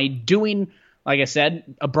perseverance by doing, like I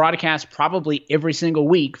said, a broadcast probably every single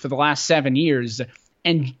week for the last 7 years,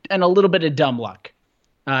 and a little bit of dumb luck.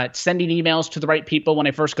 Sending emails to the right people when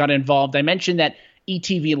I first got involved. I mentioned that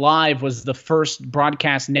ETV Live was the first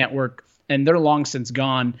broadcast network, and they're long since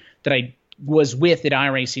gone, that I was with at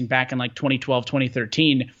iRacing back in like 2012,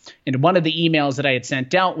 2013. And one of the emails that I had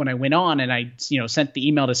sent out when I went on, and I sent the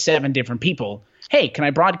email to 7 different people. Hey, can I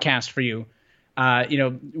broadcast for you?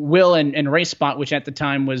 Will and RaceSpot, which at the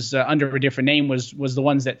time was under a different name, was the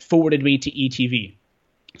ones that forwarded me to ETV.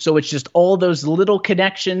 So it's just all those little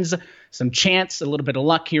connections, some chance, a little bit of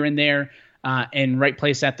luck here and there, and right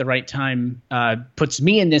place at the right time puts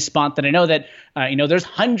me in this spot that I know that, there's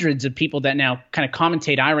hundreds of people that now kind of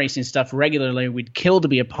commentate iRacing stuff regularly we'd kill to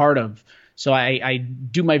be a part of. So I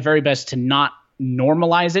do my very best to not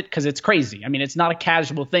normalize it because it's crazy. It's not a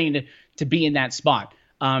casual thing to be in that spot.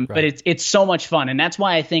 Right. But it's so much fun. And that's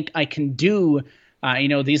why I think I can do,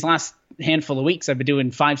 these last handful of weeks, I've been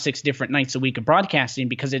doing 5-6 different nights a week of broadcasting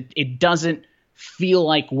because it doesn't feel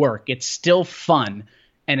like work. It's still fun.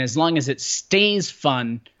 And as long as it stays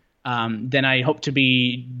fun, then I hope to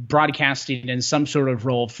be broadcasting in some sort of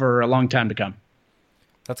role for a long time to come.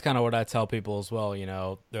 That's kind of what I tell people as well.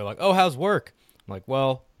 They're like, oh, how's work? I'm like,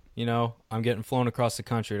 well, I'm getting flown across the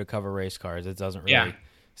country to cover race cars. It doesn't really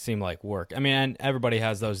seem like work. And everybody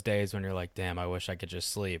has those days when you're like, damn, I wish I could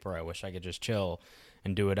just sleep, or I wish I could just chill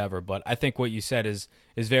and do whatever. But I think what you said is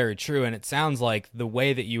very true. And it sounds like the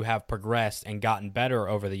way that you have progressed and gotten better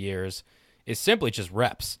over the years is simply just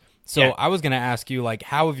reps. So I was going to ask you, like,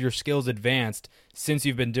 how have your skills advanced since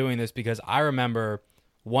you've been doing this? Because I remember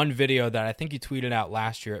one video that I think you tweeted out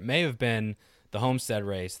last year. It may have been the Homestead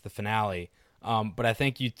race, the finale. But I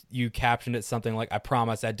think you captioned it something like, I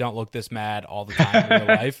promise I don't look this mad all the time in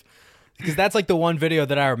real life. Because that's like the one video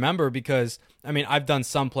that I remember because, I've done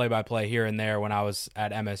some play-by-play here and there when I was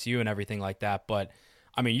at MSU and everything like that. But,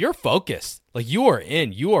 you're focused. Like, you are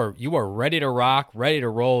in. You are ready to rock, ready to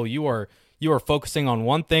roll. You are focusing on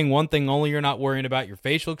one thing only. You're not worrying about your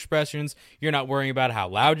facial expressions. You're not worrying about how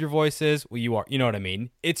loud your voice is. Well, you are. You know what I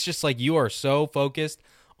mean? It's just like you are so focused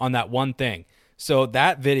on that one thing. So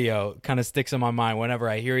that video kind of sticks in my mind whenever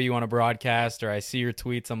I hear you on a broadcast or I see your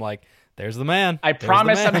tweets. I'm like, there's the man. I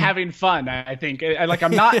promise I'm having fun. I think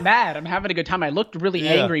I'm not mad. I'm having a good time. I looked really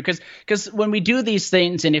angry because when we do these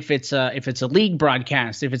things, and if it's a league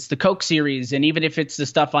broadcast, if it's the Coke series, and even if it's the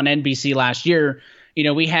stuff on NBC last year,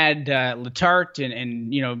 we had Letarte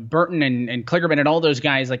and Burton and Kligerman and all those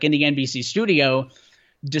guys like in the NBC studio.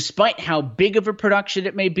 Despite how big of a production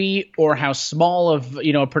it may be or how small of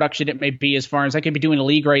a production it may be, as far as I could be doing a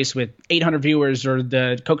league race with 800 viewers or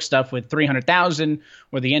the Coke stuff with 300,000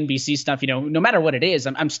 or the NBC stuff, no matter what it is,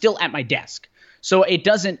 I'm still at my desk. So it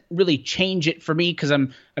doesn't really change it for me because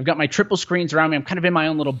I've got my triple screens around me. I'm kind of in my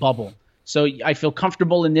own little bubble. So I feel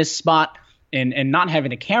comfortable in this spot and not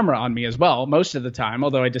having a camera on me as well most of the time,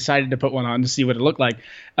 although I decided to put one on to see what it looked like.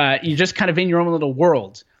 You're just kind of in your own little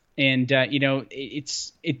world. And,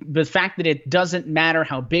 the fact that it doesn't matter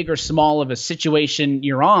how big or small of a situation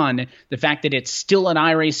you're on, the fact that it's still an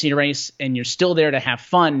iRacing race and you're still there to have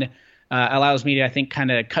fun allows me to, I think,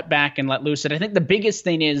 kind of cut back and let loose. And I think the biggest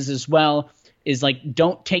thing is like,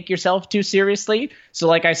 don't take yourself too seriously. So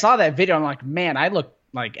like I saw that video, I'm like, man, I look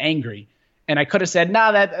like angry. And I could have said,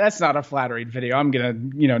 "No, that's not a flattering video. I'm gonna,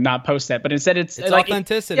 not post that." But instead, it's like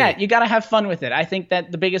authenticity. You got to have fun with it. I think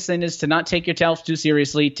that the biggest thing is to not take yourself too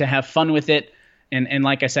seriously, to have fun with it. And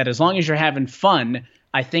like I said, as long as you're having fun,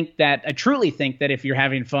 I truly think that if you're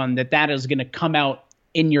having fun, that is going to come out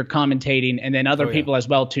in your commentating, and then other people as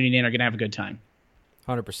well tuning in are going to have a good time.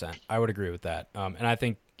 100%. I would agree with that. And I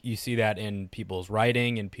think you see that in people's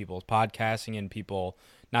writing, in people's podcasting, in people,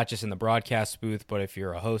 not just in the broadcast booth, but if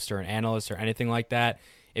you're a host or an analyst or anything like that,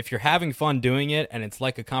 if you're having fun doing it and it's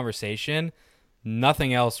like a conversation,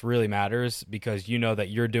 nothing else really matters, because you know that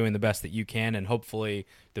you're doing the best that you can, and hopefully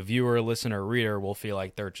the viewer, listener, reader will feel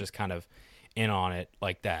like they're just kind of in on it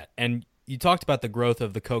like that. And you talked about the growth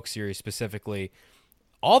of the Coke series specifically.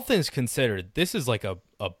 All things considered, this is like a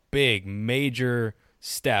big, major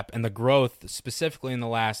step, and the growth specifically in the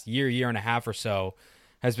last year and a half or so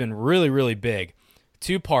has been really, really big.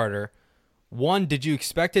 Two-parter. One, did you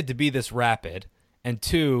expect it to be this rapid? And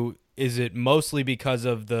two, is it mostly because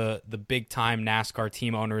of the big-time NASCAR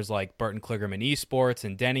team owners like Burton Kligerman Esports,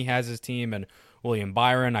 and Denny has his team, and William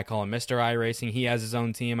Byron, I call him Mr. iRacing, he has his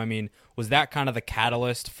own team. I mean, was that kind of the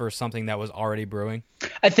catalyst for something that was already brewing?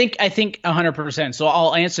 I think 100%. So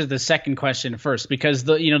I'll answer the second question first, because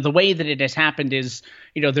the way that it has happened is,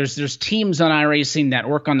 there's teams on iRacing that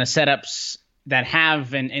work on the setups that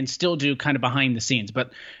have and still do kind of behind the scenes.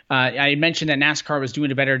 But I mentioned that NASCAR was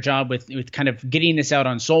doing a better job with kind of getting this out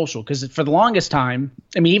on social, because for the longest time,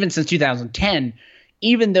 I mean, even since 2010,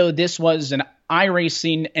 even though this was an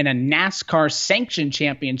iRacing and a NASCAR sanctioned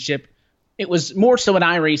championship, it was more so an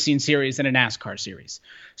iRacing series than a NASCAR series.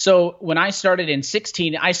 So when I started in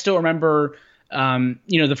 2016, I still remember,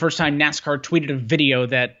 the first time NASCAR tweeted a video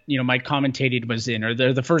that, my commentated was in,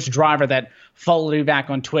 or the first driver that followed you back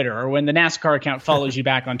on Twitter, or when the NASCAR account follows you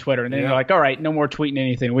back on Twitter, and then you're like, all right, no more tweeting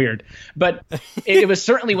anything weird. But it was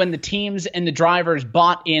certainly when the teams and the drivers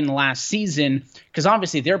bought in last season, because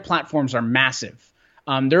obviously their platforms are massive.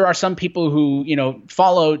 There are some people who,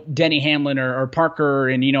 follow Denny Hamlin or Parker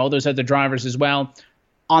and, all those other drivers as well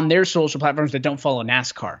on their social platforms that don't follow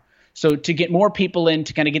NASCAR. So to get more people in,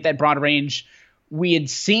 to kind of get that broad range, we had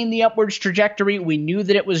seen the upwards trajectory. We knew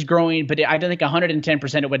that it was growing, but I don't think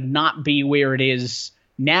 110% it would not be where it is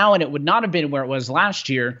now, and it would not have been where it was last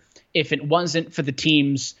year if it wasn't for the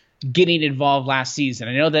teams getting involved last season.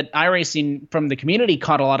 I know that iRacing from the community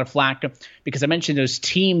caught a lot of flack because I mentioned those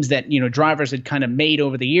teams that, drivers had kind of made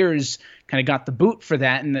over the years, kind of got the boot for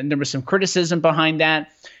that. And then there was some criticism behind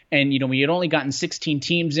that. And, we had only gotten 16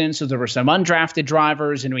 teams in, so there were some undrafted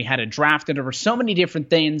drivers, and we had a draft, and there were so many different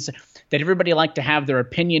things that everybody liked to have their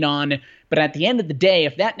opinion on. But at the end of the day,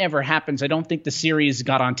 if that never happens, I don't think the series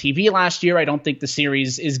got on TV last year. I don't think the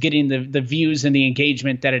series is getting the views and the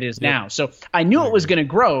engagement that it is now. So I knew it was going to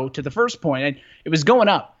grow, to the first point. It was going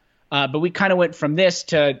up. But we kind of went from this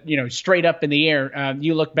to, straight up in the air.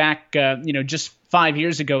 You look back, just 5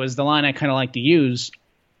 years ago is the line I kind of like to use.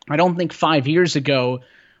 I don't think 5 years ago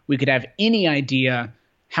we could have any idea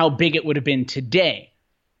how big it would have been today.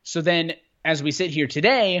 So then as we sit here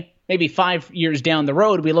today, maybe 5 years down the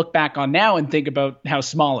road, we look back on now and think about how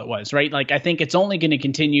small it was, right? Like, I think it's only going to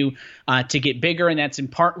continue to get bigger, and that's in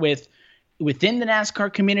part within the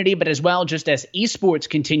NASCAR community, but as well just as esports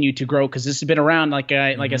continue to grow, because this has been around, like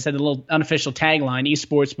I said, the little unofficial tagline,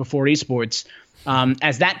 esports before esports.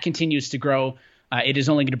 As that continues to grow, it is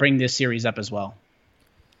only going to bring this series up as well.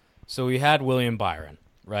 So we had William Byron,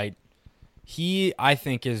 right? He, I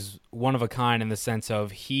think, is one of a kind in the sense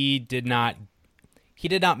of he did not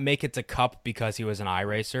make it to Cup because he was an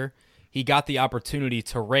iRacer. He got the opportunity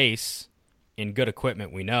to race in good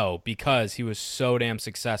equipment, we know, because he was so damn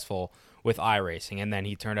successful with iRacing. And then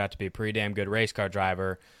he turned out to be a pretty damn good race car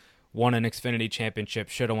driver, won an Xfinity championship,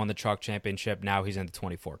 should have won the truck championship. Now he's in the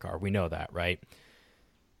 24 car. We know that, right?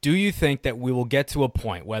 Do you think that we will get to a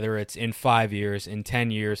point, whether it's in 5 years, in 10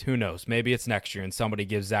 years, who knows, maybe it's next year and somebody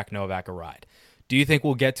gives Zach Novak a ride. Do you think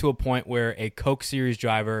we'll get to a point where a Coke Series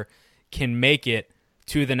driver can make it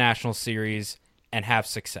to the National Series and have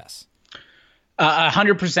success?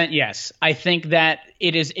 100% yes. I think that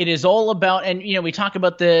it is all about, and we talk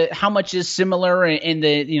about how much is similar and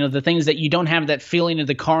the things that you don't have that feeling of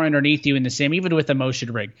the car underneath you in the sim, even with a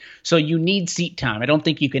motion rig. So you need seat time. I don't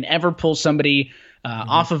think you can ever pull somebody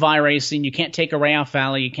off of iRacing. You can't take a Ray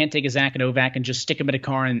Valley, you can't take a Zach Novak and just stick him in a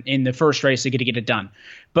car in the first race to get it done.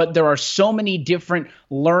 But there are so many different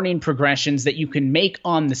learning progressions that you can make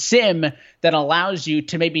on the sim that allows you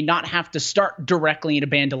to maybe not have to start directly in a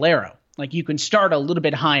Bandolero. Like you can start a little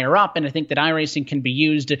bit higher up, and I think that iRacing can be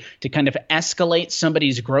used to kind of escalate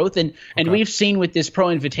somebody's growth. And we've seen with this Pro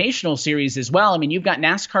Invitational series as well. I mean, you've got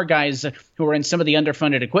NASCAR guys who are in some of the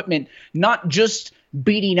underfunded equipment, not just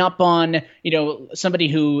beating up on, somebody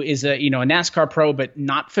who is a NASCAR pro but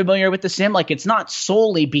not familiar with the sim. Like it's not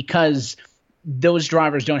solely because those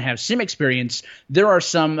drivers don't have sim experience. There are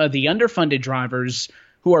some of the underfunded drivers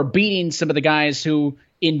who are beating some of the guys who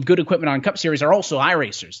in good equipment on Cup Series are also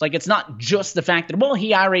iRacers. Like it's not just the fact that, well,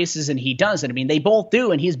 he iRaces and he doesn't. I mean, they both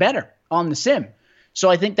do, and he's better on the sim.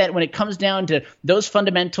 So I think that when it comes down to those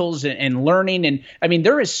fundamentals and learning, and I mean,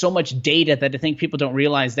 there is so much data that I think people don't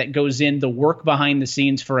realize that goes in the work behind the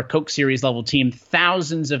scenes for a Coke Series level team,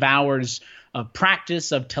 thousands of hours of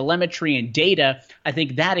practice, of telemetry and data. I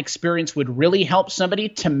think that experience would really help somebody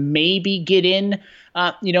to maybe get in,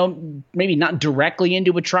 maybe not directly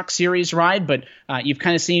into a truck series ride, but you've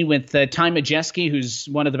kind of seen with Ty Majeski, who's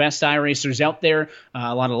one of the best iRacers out there,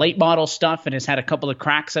 a lot of late model stuff, and has had a couple of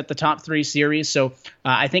cracks at the top 3 series. So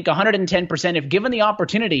I think 110%, if given the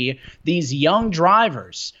opportunity, these young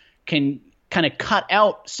drivers can kind of cut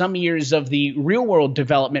out some years of the real world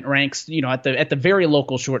development ranks, at the very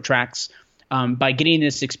local short tracks, by getting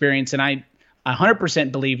this experience. And I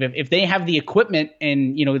 100% believe if they have the equipment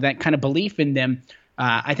and, that kind of belief in them,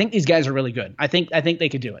 I think these guys are really good. I think they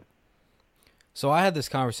could do it. So I had this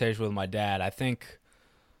conversation with my dad. I think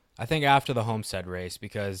after the Homestead race,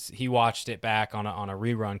 because he watched it back on a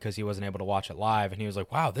rerun because he wasn't able to watch it live, and he was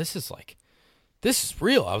like, "Wow, this is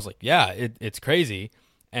real." I was like, "Yeah, it's crazy."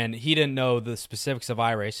 And he didn't know the specifics of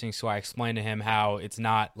iRacing, so I explained to him how it's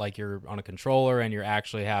not like you're on a controller and you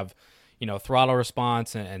actually have, throttle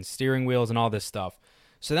response and steering wheels and all this stuff.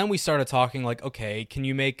 So then we started talking like, okay, can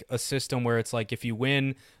you make a system where it's like if you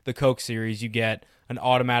win the Coke Series, you get an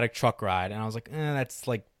automatic truck ride? And I was like, that's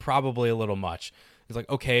like probably a little much. He's like,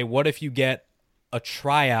 okay, what if you get a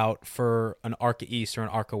tryout for an ARCA East or an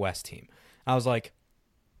ARCA West team? I was like,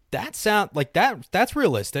 that's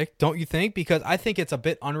realistic, don't you think? Because I think it's a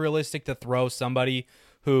bit unrealistic to throw somebody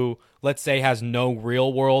who, let's say, has no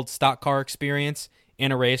real world stock car experience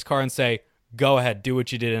in a race car and say, go ahead, do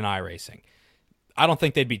what you did in iRacing. I don't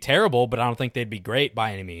think they'd be terrible, but I don't think they'd be great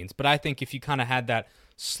by any means. But I think if you kind of had that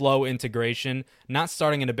slow integration, not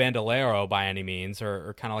starting in a Bandolero by any means,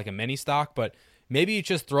 or kind of like a mini stock, but maybe you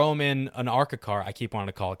just throw them in an ARCA car. I keep wanting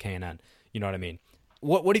to call it K&N. You know what I mean?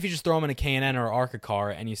 What if you just throw them in a K&N or ARCA car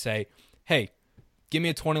and you say, hey, give me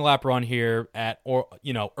a 20-lap run here at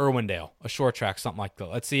Irwindale, a short track, something like that.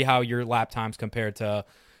 Let's see how your lap times compared to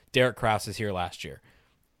Derek Krause's here last year.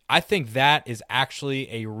 I think that is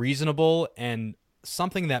actually a reasonable and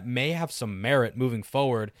something that may have some merit moving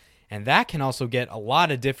forward, and that can also get a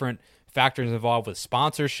lot of different factors involved with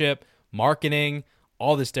sponsorship, marketing,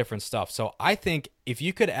 all this different stuff. So I think if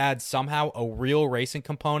you could add somehow a real racing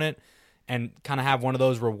component and kind of have one of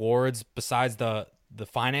those rewards besides the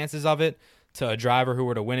finances of it to a driver who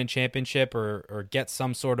were to win a championship or get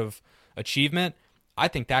some sort of achievement, I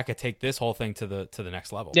think that could take this whole thing to the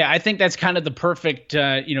next level. Yeah, I think that's kind of the perfect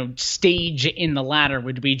stage in the ladder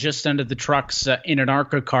would be just under the trucks in an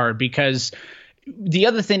ARCA car, because the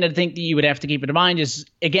other thing I think that you would have to keep in mind is,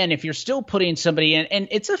 again, if you're still putting somebody in, and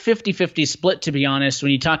it's a 50-50 split, to be honest,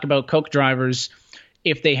 when you talk about Coke drivers,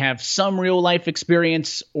 if they have some real life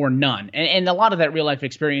experience or none. And a lot of that real life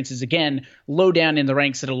experience is, again, low down in the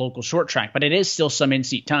ranks at a local short track, but it is still some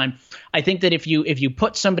in-seat time. I think that if you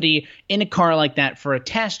put somebody in a car like that for a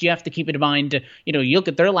test, you have to keep in mind, you look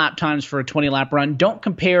at their lap times for a 20-lap run. Don't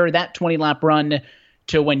compare that 20-lap run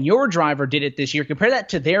to when your driver did it this year. Compare that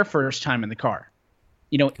to their first time in the car.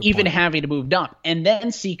 Even having to move up, and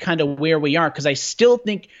then see kind of where we are, because I still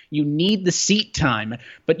think you need the seat time,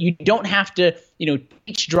 but you don't have to,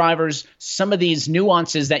 teach drivers some of these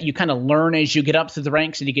nuances that you kind of learn as you get up through the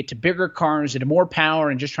ranks and you get to bigger cars and more power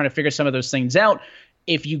and just trying to figure some of those things out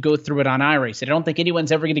if you go through it on iRacing. I don't think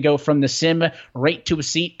anyone's ever going to go from the sim right to a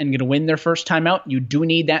seat and going to win their first time out. You do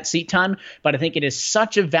need that seat time, but I think it is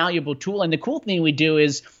such a valuable tool. And the cool thing we do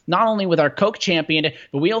is not only with our Coke champion,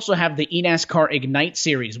 but we also have the eNASCAR Ignite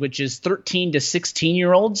series, which is 13 to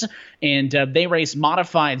 16-year-olds, and they race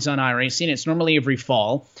modifieds on iRacing. It's normally every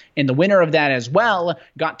fall. And the winner of that as well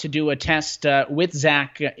got to do a test with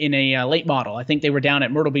Zach in a late model. I think they were down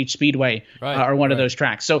at Myrtle Beach Speedway or one of those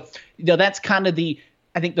tracks. So that's kind of the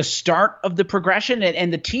start of the progression.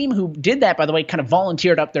 And the team who did that, by the way, kind of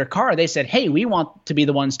volunteered up their car. They said, hey, we want to be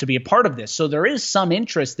the ones to be a part of this. So there is some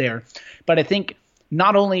interest there. But I think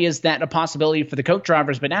not only is that a possibility for the Coke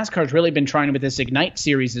drivers, but NASCAR's really been trying with this Ignite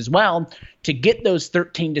series as well to get those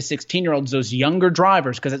 13 to 16-year-olds, those younger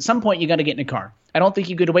drivers, because at some point you got to get in a car. I don't think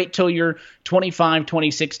you could wait till you're 25,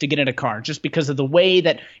 26 to get in a car, just because of the way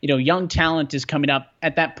that, young talent is coming up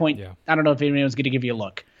at that point. Yeah. I don't know if anyone's going to give you a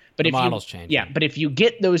look. But the model's changing. Yeah, but if you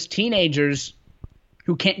get those teenagers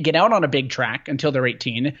who can't get out on a big track until they're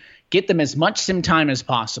 18, get them as much sim time as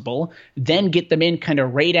possible, then get them in kind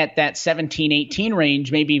of right at that 17, 18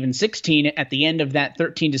 range, maybe even 16 at the end of that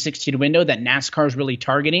 13 to 16 window that NASCAR is really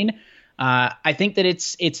targeting. I think that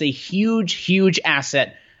it's a huge, huge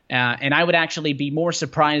asset. And I would actually be more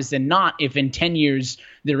surprised than not if in 10 years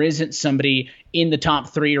there isn't somebody in the top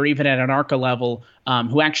 3 or even at an ARCA level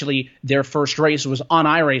who actually their first race was on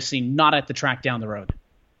iRacing, not at the track down the road.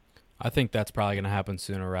 I think that's probably going to happen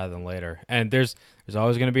sooner rather than later. And there's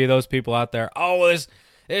always going to be those people out there,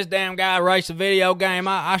 this damn guy raced a video game.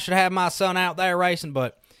 I should have my son out there racing,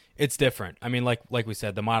 but it's different. I mean, like we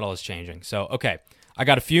said, the model is changing. So, okay, I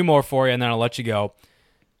got a few more for you, and then I'll let you go.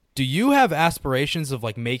 Do you have aspirations of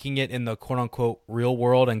making it in the quote-unquote real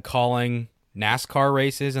world and calling NASCAR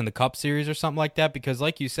races and the Cup Series or something like that? Because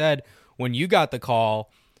like you said, when you got the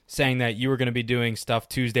call saying that you were going to be doing stuff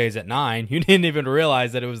Tuesdays at 9, you didn't even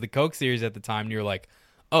realize that it was the Coke Series at the time, and you're like,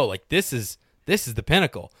 oh, this is the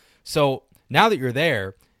pinnacle. So now that you're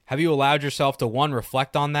there, have you allowed yourself to, 1,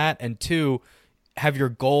 reflect on that, and 2, have your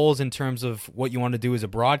goals in terms of what you want to do as a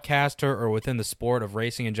broadcaster or within the sport of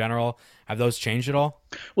racing in general, have those changed at all?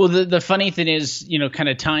 Well, the funny thing is, kind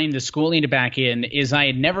of tying the schooling back in, is I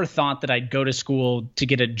had never thought that I'd go to school to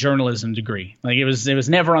get a journalism degree. It was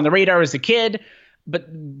never on the radar as a kid. But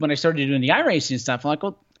when I started doing the iRacing stuff, I'm like,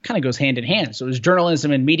 well, it kind of goes hand in hand. So it was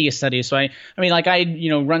journalism and media studies. So I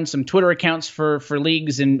run some Twitter accounts for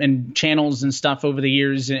leagues and channels and stuff over the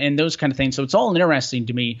years and those kind of things. So it's all interesting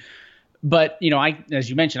to me. But, as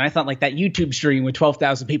you mentioned, I thought that YouTube stream with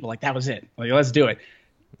 12,000 people, that was it. Let's do it.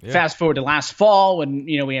 Yeah. Fast forward to last fall when,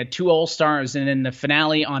 we had 2 All-Stars and then the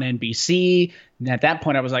finale on NBC. And at that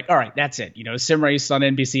point I was like, all right, that's it. Sim race on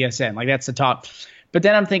NBCSN. That's the top. But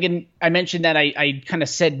then I'm thinking, I mentioned that I kind of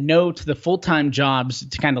said no to the full-time jobs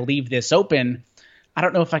to kind of leave this open. I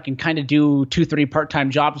don't know if I can kind of do 2-3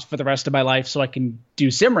 part-time jobs for the rest of my life so I can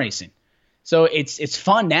do sim racing. So it's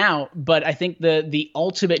fun now, but I think the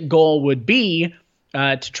ultimate goal would be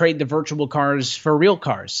to trade the virtual cars for real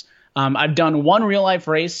cars. I've done 1 real-life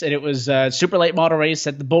race, and it was a super late model race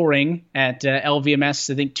at the Bull Ring at LVMS,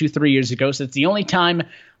 I think 2-3 years ago. So it's the only time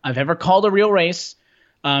I've ever called a real race.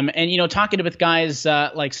 And, talking with guys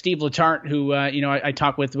like Steve Letarte, who, I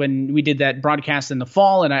talked with when we did that broadcast in the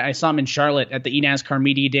fall, and I saw him in Charlotte at the eNASCAR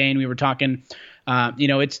Media Day, and we were talking,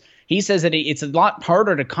 he says that it's a lot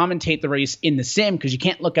harder to commentate the race in the sim because you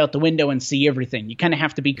can't look out the window and see everything. You kind of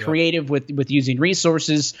have to be creative with using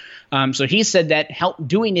resources. So he said that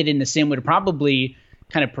doing it in the sim would probably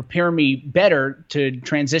kind of prepare me better to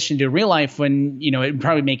transition to real life when, it would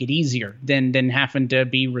probably make it easier than having to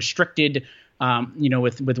be restricted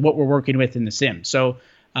with what we're working with in the sim. So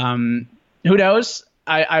who knows?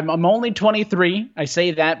 I'm only 23. I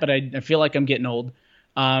say that, but I feel like I'm getting old.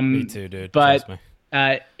 Me too, dude. But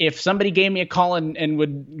if somebody gave me a call and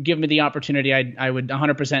would give me the opportunity, I would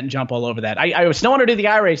 100% jump all over that. I still want to do the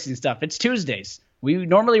iRacing stuff. It's Tuesdays. We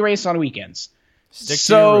normally race on weekends.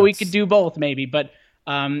 So we could do both maybe. But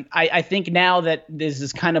I think now that this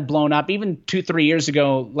is kind of blown up, even 2-3 years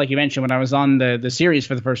ago, like you mentioned, when I was on the series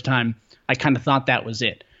for the first time, I kind of thought that was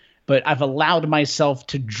it. But I've allowed myself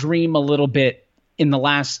to dream a little bit in the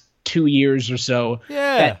last 2 years or so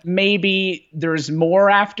that maybe there's more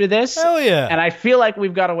after this. Hell yeah. And I feel like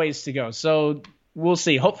we've got a ways to go. So we'll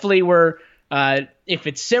see. Hopefully we're if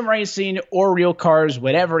it's sim racing or real cars,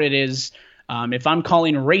 whatever it is, if I'm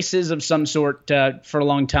calling races of some sort for a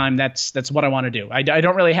long time, that's what I want to do. I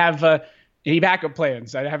don't really have any backup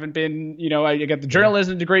plans. I haven't been, I got the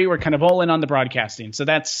journalism degree. We're kind of all in on the broadcasting. So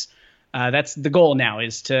that's the goal now,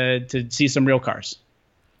 is to see some real cars.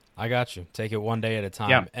 I got you. Take it one day at a time.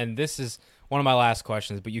 Yeah. And this is one of my last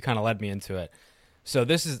questions, but you kind of led me into it. So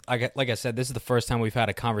this is, like I said, this is the first time we've had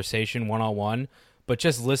a conversation one-on-one, but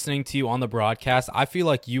just listening to you on the broadcast, I feel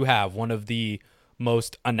like you have one of the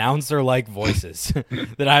most announcer-like voices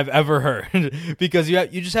that I've ever heard, because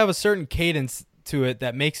you just have a certain cadence to it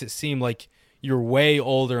that makes it seem like you're way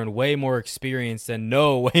older and way more experienced and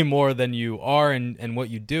know way more than you are and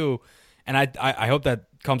what you do. And I hope that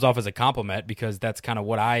comes off as a compliment, because that's kind of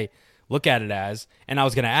what I look at it as. And I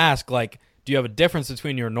was going to ask, do you have a difference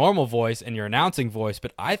between your normal voice and your announcing voice?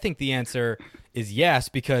 But I think the answer is yes,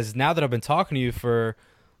 because now that I've been talking to you for,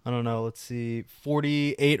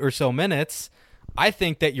 48 or so minutes, I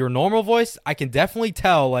think that your normal voice, I can definitely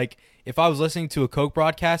tell, like, if I was listening to a Coke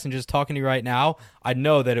broadcast and just talking to you right now, I'd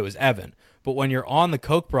know that it was Evan. But when you're on the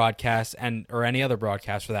Coke broadcast, or any other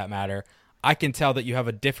broadcast for that matter, I can tell that you have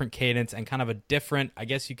a different cadence and kind of a different, I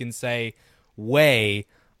guess you can say, way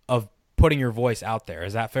of putting your voice out there.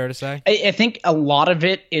 Is that fair to say? I think a lot of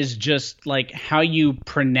it is just like how you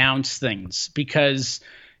pronounce things, because,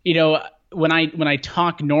 you know, when I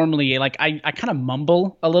talk normally, like I kind of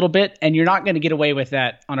mumble a little bit, and you're not going to get away with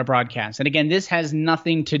that on a broadcast. And again, this has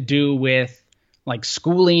nothing to do with like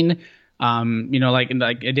schooling. You know, like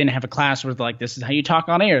I didn't have a class where like, this is how you talk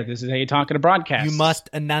on air. This is how you talk at a broadcast. You must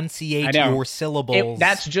enunciate your syllables.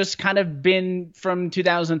 That's just kind of been from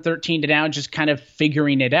 2013 to now, just kind of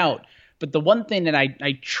figuring it out. But the one thing that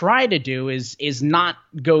I try to do is not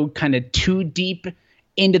go kind of too deep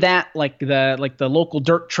into that, like the local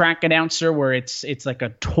dirt track announcer, where it's like a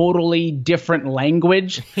totally different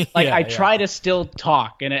language. Like I try to still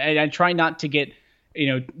talk, and I try not to get, you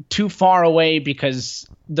know, too far away, because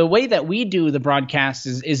the way that we do the broadcast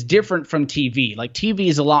is different from TV. Like TV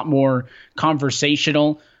is a lot more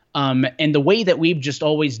conversational. And the way that we've just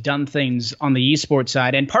always done things on the esports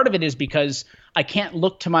side, and part of it is because I can't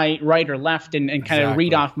look to my right or left and kind of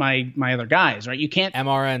read off my other guys, right? You can't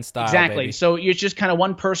MRN style. Exactly. Baby. So you're just kind of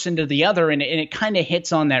one person to the other, and it kind of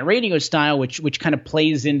hits on that radio style, which kind of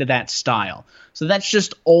plays into that style. So that's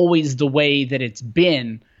just always the way that it's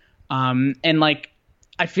been. And like,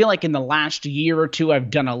 I feel like in the last year or two, I've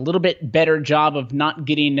done a little bit better job of not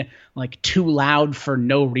getting like too loud for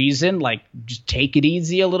no reason. Like, just take it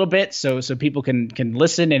easy a little bit so people can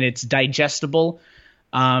listen and it's digestible.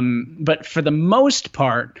 But for the most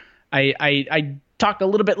part, I talk a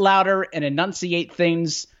little bit louder and enunciate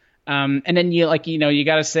things. And then you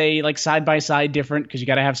got to say like side by side different, because you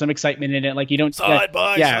got to have some excitement in it. Like you don't side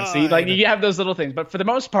by side. See, like you have those little things. But for the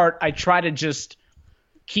most part, I try to just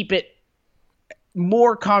keep it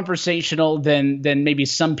more conversational than maybe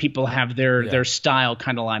some people have their style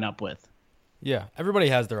kind of line up with. Yeah, everybody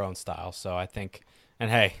has their own style, so I think,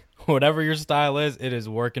 and hey, whatever your style is, it is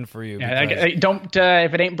working for you. Yeah, don't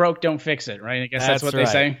if it ain't broke, don't fix it, right? I guess that's what they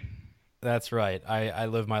say. That's right. I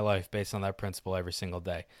live my life based on that principle every single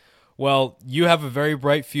day. Well, you have a very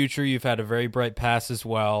bright future. You've had a very bright past as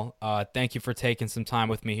well. Thank you for taking some time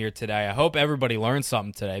with me here today. I hope everybody learned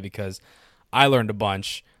something today, because I learned a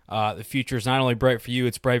bunch. The future is not only bright for you,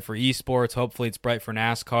 it's bright for esports. Hopefully it's bright for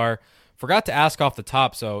NASCAR. Forgot to ask off the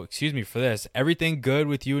top, so excuse me for this. Everything good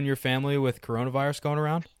with you and your family with coronavirus going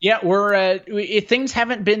around? Yeah, things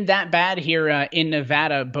haven't been that bad here in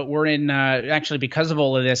Nevada, but we're in actually, because of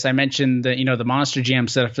all of this, I mentioned the Monster Jam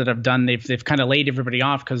stuff that I've done. They've kind of laid everybody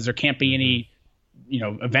off because there can't be any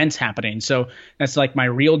events happening. So that's like my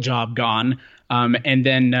real job gone. And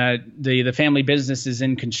then the family business is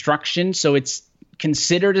in construction, so it's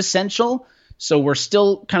considered essential. So we're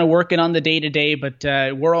still kind of working on the day-to-day, but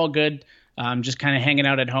we're all good. Just kind of hanging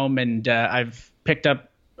out at home, and I've picked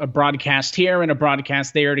up a broadcast here and a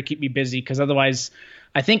broadcast there to keep me busy, because otherwise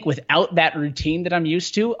I think without that routine that I'm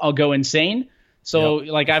used to, I'll go insane. So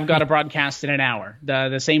like I've got a broadcast in an hour,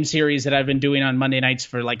 the same series that I've been doing on Monday nights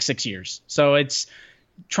for like 6 years. So it's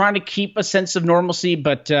trying to keep a sense of normalcy,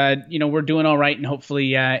 but we're doing all right, and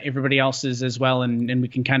hopefully everybody else is as well, and we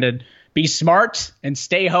can kind of be smart and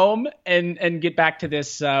stay home and get back to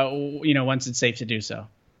this, once it's safe to do so.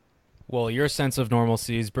 Well, your sense of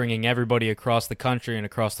normalcy is bringing everybody across the country and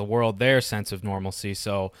across the world their sense of normalcy.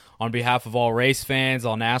 So on behalf of all race fans,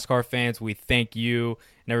 all NASCAR fans, we thank you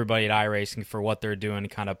and everybody at iRacing for what they're doing,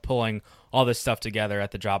 kind of pulling all this stuff together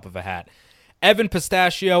at the drop of a hat. Evan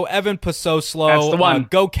Pistachio, Evan Posocco. That's the one.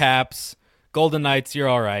 Go Caps. Golden Knights, you're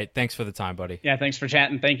all right. Thanks for the time, buddy. Yeah, thanks for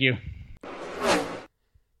chatting. Thank you.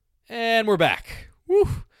 And we're back. Woo.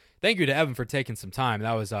 Thank you to Evan for taking some time.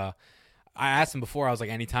 That was I asked him before, I was like,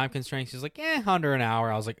 any time constraints? He's like, under an hour.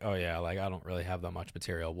 I was like, oh yeah, like I don't really have that much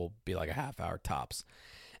material. We'll be like a half hour tops.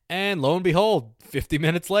 And lo and behold, 50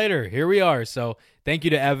 minutes later, here we are. So thank you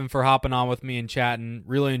to Evan for hopping on with me and chatting.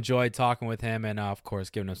 Really enjoyed talking with him, and of course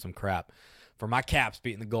giving him some crap for my Caps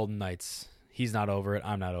beating the Golden Knights. He's not over it.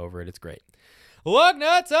 I'm not over it. It's great. Lug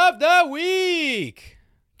Nuts of the Week.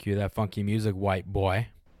 Cue that funky music, white boy.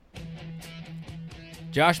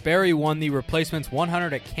 Josh Berry won the Replacements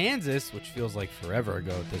 100 at Kansas, which feels like forever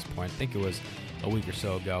ago at this point. I think it was a week or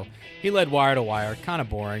so ago. He led wire to wire. Kind of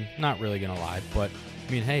boring. Not really going to lie. But,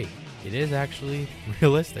 I mean, hey, it is actually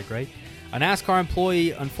realistic, right? A NASCAR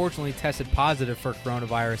employee unfortunately tested positive for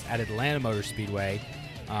coronavirus at Atlanta Motor Speedway,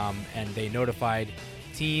 and they notified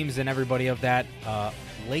teams and everybody of that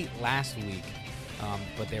late last week.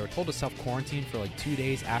 But they were told to self-quarantine for like 2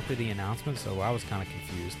 days after the announcement, so I was kind of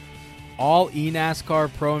confused. all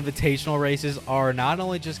eNASCAR Pro Invitational races are not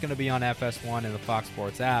only just going to be on FS1 and the Fox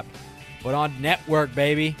Sports app, but on network,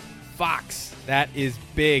 baby. Fox. That is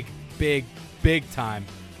big, big, big time.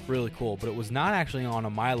 Really cool. But it was not actually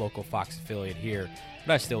on my local Fox affiliate here,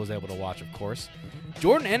 but I still was able to watch, of course.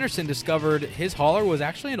 Jordan Anderson discovered his hauler was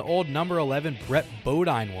actually an old number 11 Brett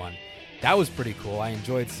Bodine one. That was pretty cool. I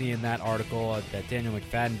enjoyed seeing that article that Daniel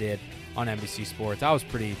McFadden did on NBC Sports. I was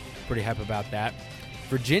pretty hype about that.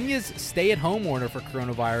 Virginia's stay-at-home order for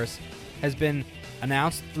coronavirus has been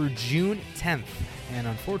announced through June 10th. And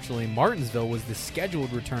unfortunately, Martinsville was the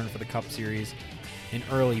scheduled return for the Cup Series in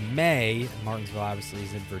early May. Martinsville obviously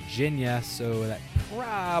is in Virginia, so that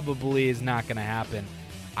probably is not going to happen.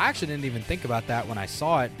 I actually didn't even think about that when I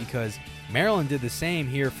saw it because Maryland did the same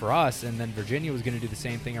here for us, and then Virginia was going to do the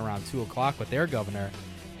same thing around 2 o'clock with their governor.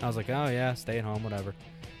 I was like, oh yeah, stay at home, whatever.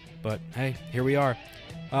 But hey, here we are.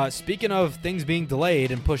 Speaking of things being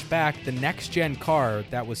delayed and pushed back, the next-gen car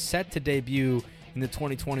that was set to debut in the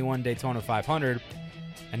 2021 Daytona 500,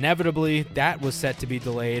 inevitably that was set to be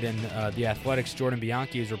delayed, and the Athletics' Jordan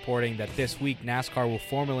Bianchi is reporting that this week NASCAR will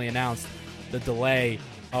formally announce the delay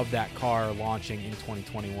of that car launching in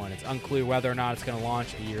 2021. It's unclear whether or not it's going to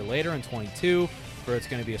launch a year later in 22, or it's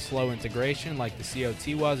going to be a slow integration like the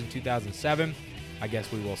COT was in 2007. I guess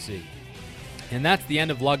we will see. And that's the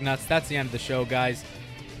end of Lug Nuts. That's the end of the show, guys.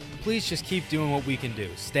 Please just keep doing what we can do.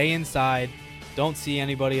 Stay inside. Don't see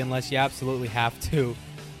anybody unless you absolutely have to.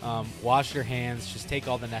 Wash your hands. Just take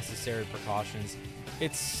all the necessary precautions.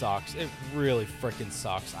 It sucks. It really freaking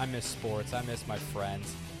sucks. I miss sports. I miss my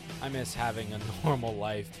friends. I miss having a normal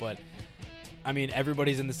life. But, I mean,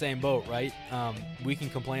 everybody's in the same boat, right? We can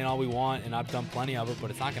complain all we want, and I've done plenty of it,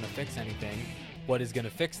 but it's not going to fix anything. What is going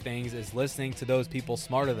to fix things is listening to those people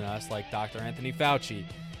smarter than us, like Dr. Anthony Fauci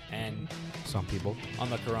and some people on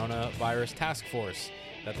the coronavirus task force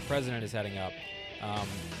that the president is heading up.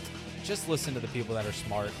 Just listen to the people that are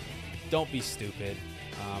smart. Don't be stupid.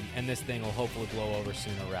 And this thing will hopefully blow over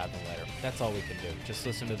sooner rather than later. That's all we can do. Just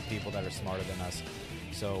listen to the people that are smarter than us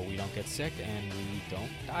so we don't get sick and we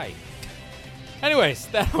don't die. Anyways,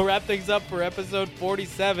 that'll wrap things up for episode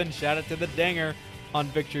 47. Shout out to the Dinger on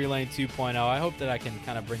Victory Lane 2.0. I hope that I can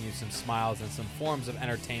kind of bring you some smiles and some forms of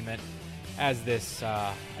entertainment as this,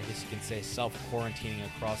 I guess you can say, self-quarantining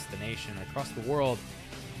across the nation, across the world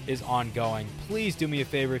is ongoing. Please do me a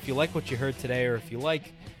favor. If you like what you heard today, or if you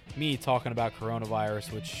like me talking about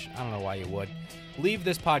coronavirus, which I don't know why you would, leave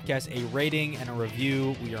this podcast a rating and a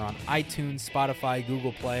review. We are on iTunes, Spotify,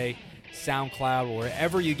 Google Play, SoundCloud,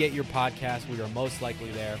 wherever you get your podcast. We are most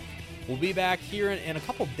likely there. We'll be back here in a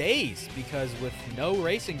couple days because with no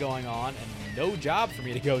racing going on and no job for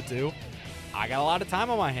me to go to, I got a lot of time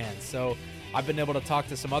on my hands. So I've been able to talk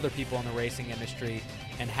to some other people in the racing industry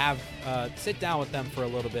and have sit down with them for a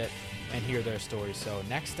little bit and hear their stories. So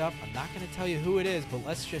next up, I'm not going to tell you who it is, but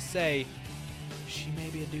let's just say she may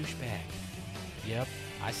be a douchebag. Yep,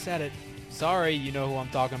 I said it. Sorry, you know who I'm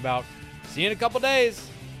talking about. See you in a couple days.